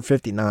right now for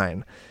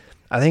 59.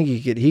 I think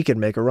he could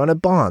make a run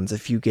at Bonds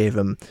if you gave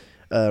him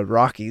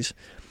Rockies.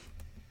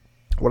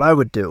 What I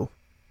would do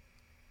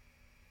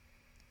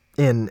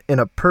in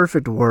a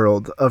perfect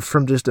world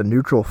from just a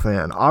neutral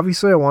fan,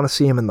 obviously I want to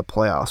see him in the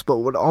playoffs, but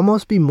what would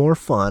almost be more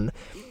fun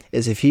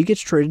is if he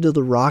gets traded to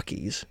the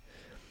Rockies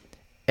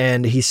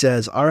and he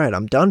says, all right,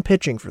 I'm done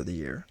pitching for the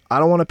year. I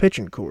don't want to pitch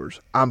in Coors.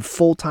 I'm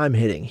full-time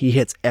hitting. He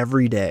hits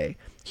every day.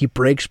 He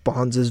breaks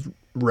Bonds'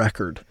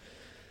 record.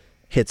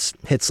 Hits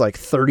like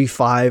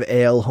 35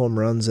 AL home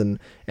runs and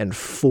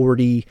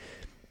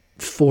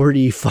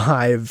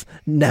 45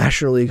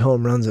 National League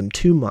home runs in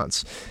 2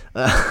 months.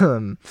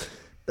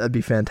 That'd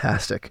be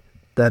fantastic.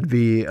 That'd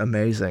be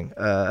amazing.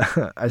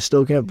 I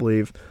still can't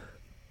believe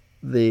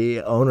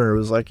the owner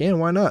was like, yeah,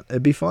 why not?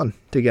 It'd be fun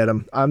to get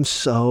him. I'm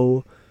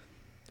so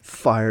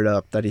fired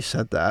up that he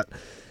said that.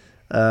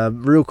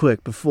 Real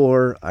quick,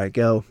 before I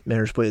go,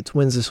 Mariners play the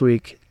Twins this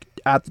week,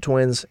 at the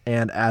Twins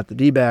and at the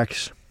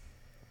D-backs.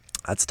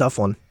 That's a tough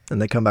one.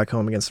 And they come back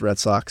home against the Red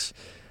Sox.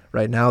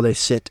 Right now they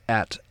sit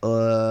at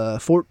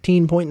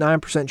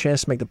 14.9%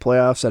 chance to make the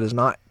playoffs. That is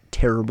not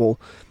terrible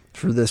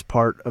for this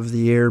part of the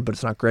year, but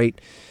it's not great.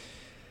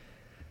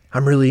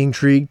 I'm really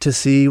intrigued to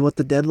see what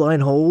the deadline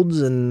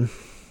holds, and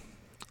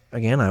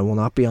again, I will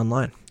not be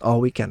online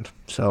all weekend.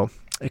 So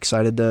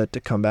excited to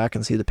come back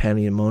and see the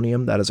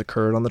pandemonium that has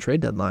occurred on the trade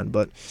deadline.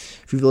 But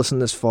if you've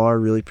listened this far,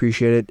 really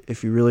appreciate it.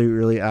 If you really,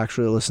 really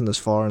actually listened this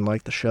far and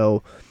like the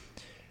show,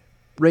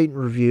 rate and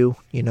review.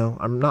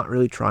 I'm not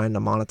really trying to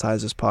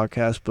monetize this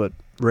podcast, but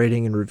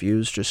rating and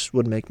reviews just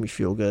would make me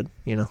feel good,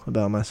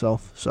 about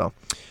myself. So,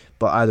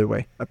 but either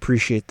way,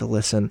 appreciate the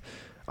listen.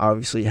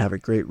 Obviously, have a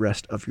great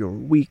rest of your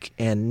week,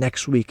 and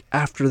next week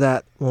after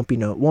that won't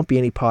be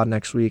any pod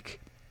next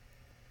week.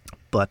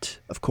 But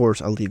of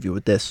course, I'll leave you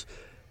with this: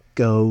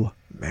 Go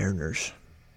Mariners.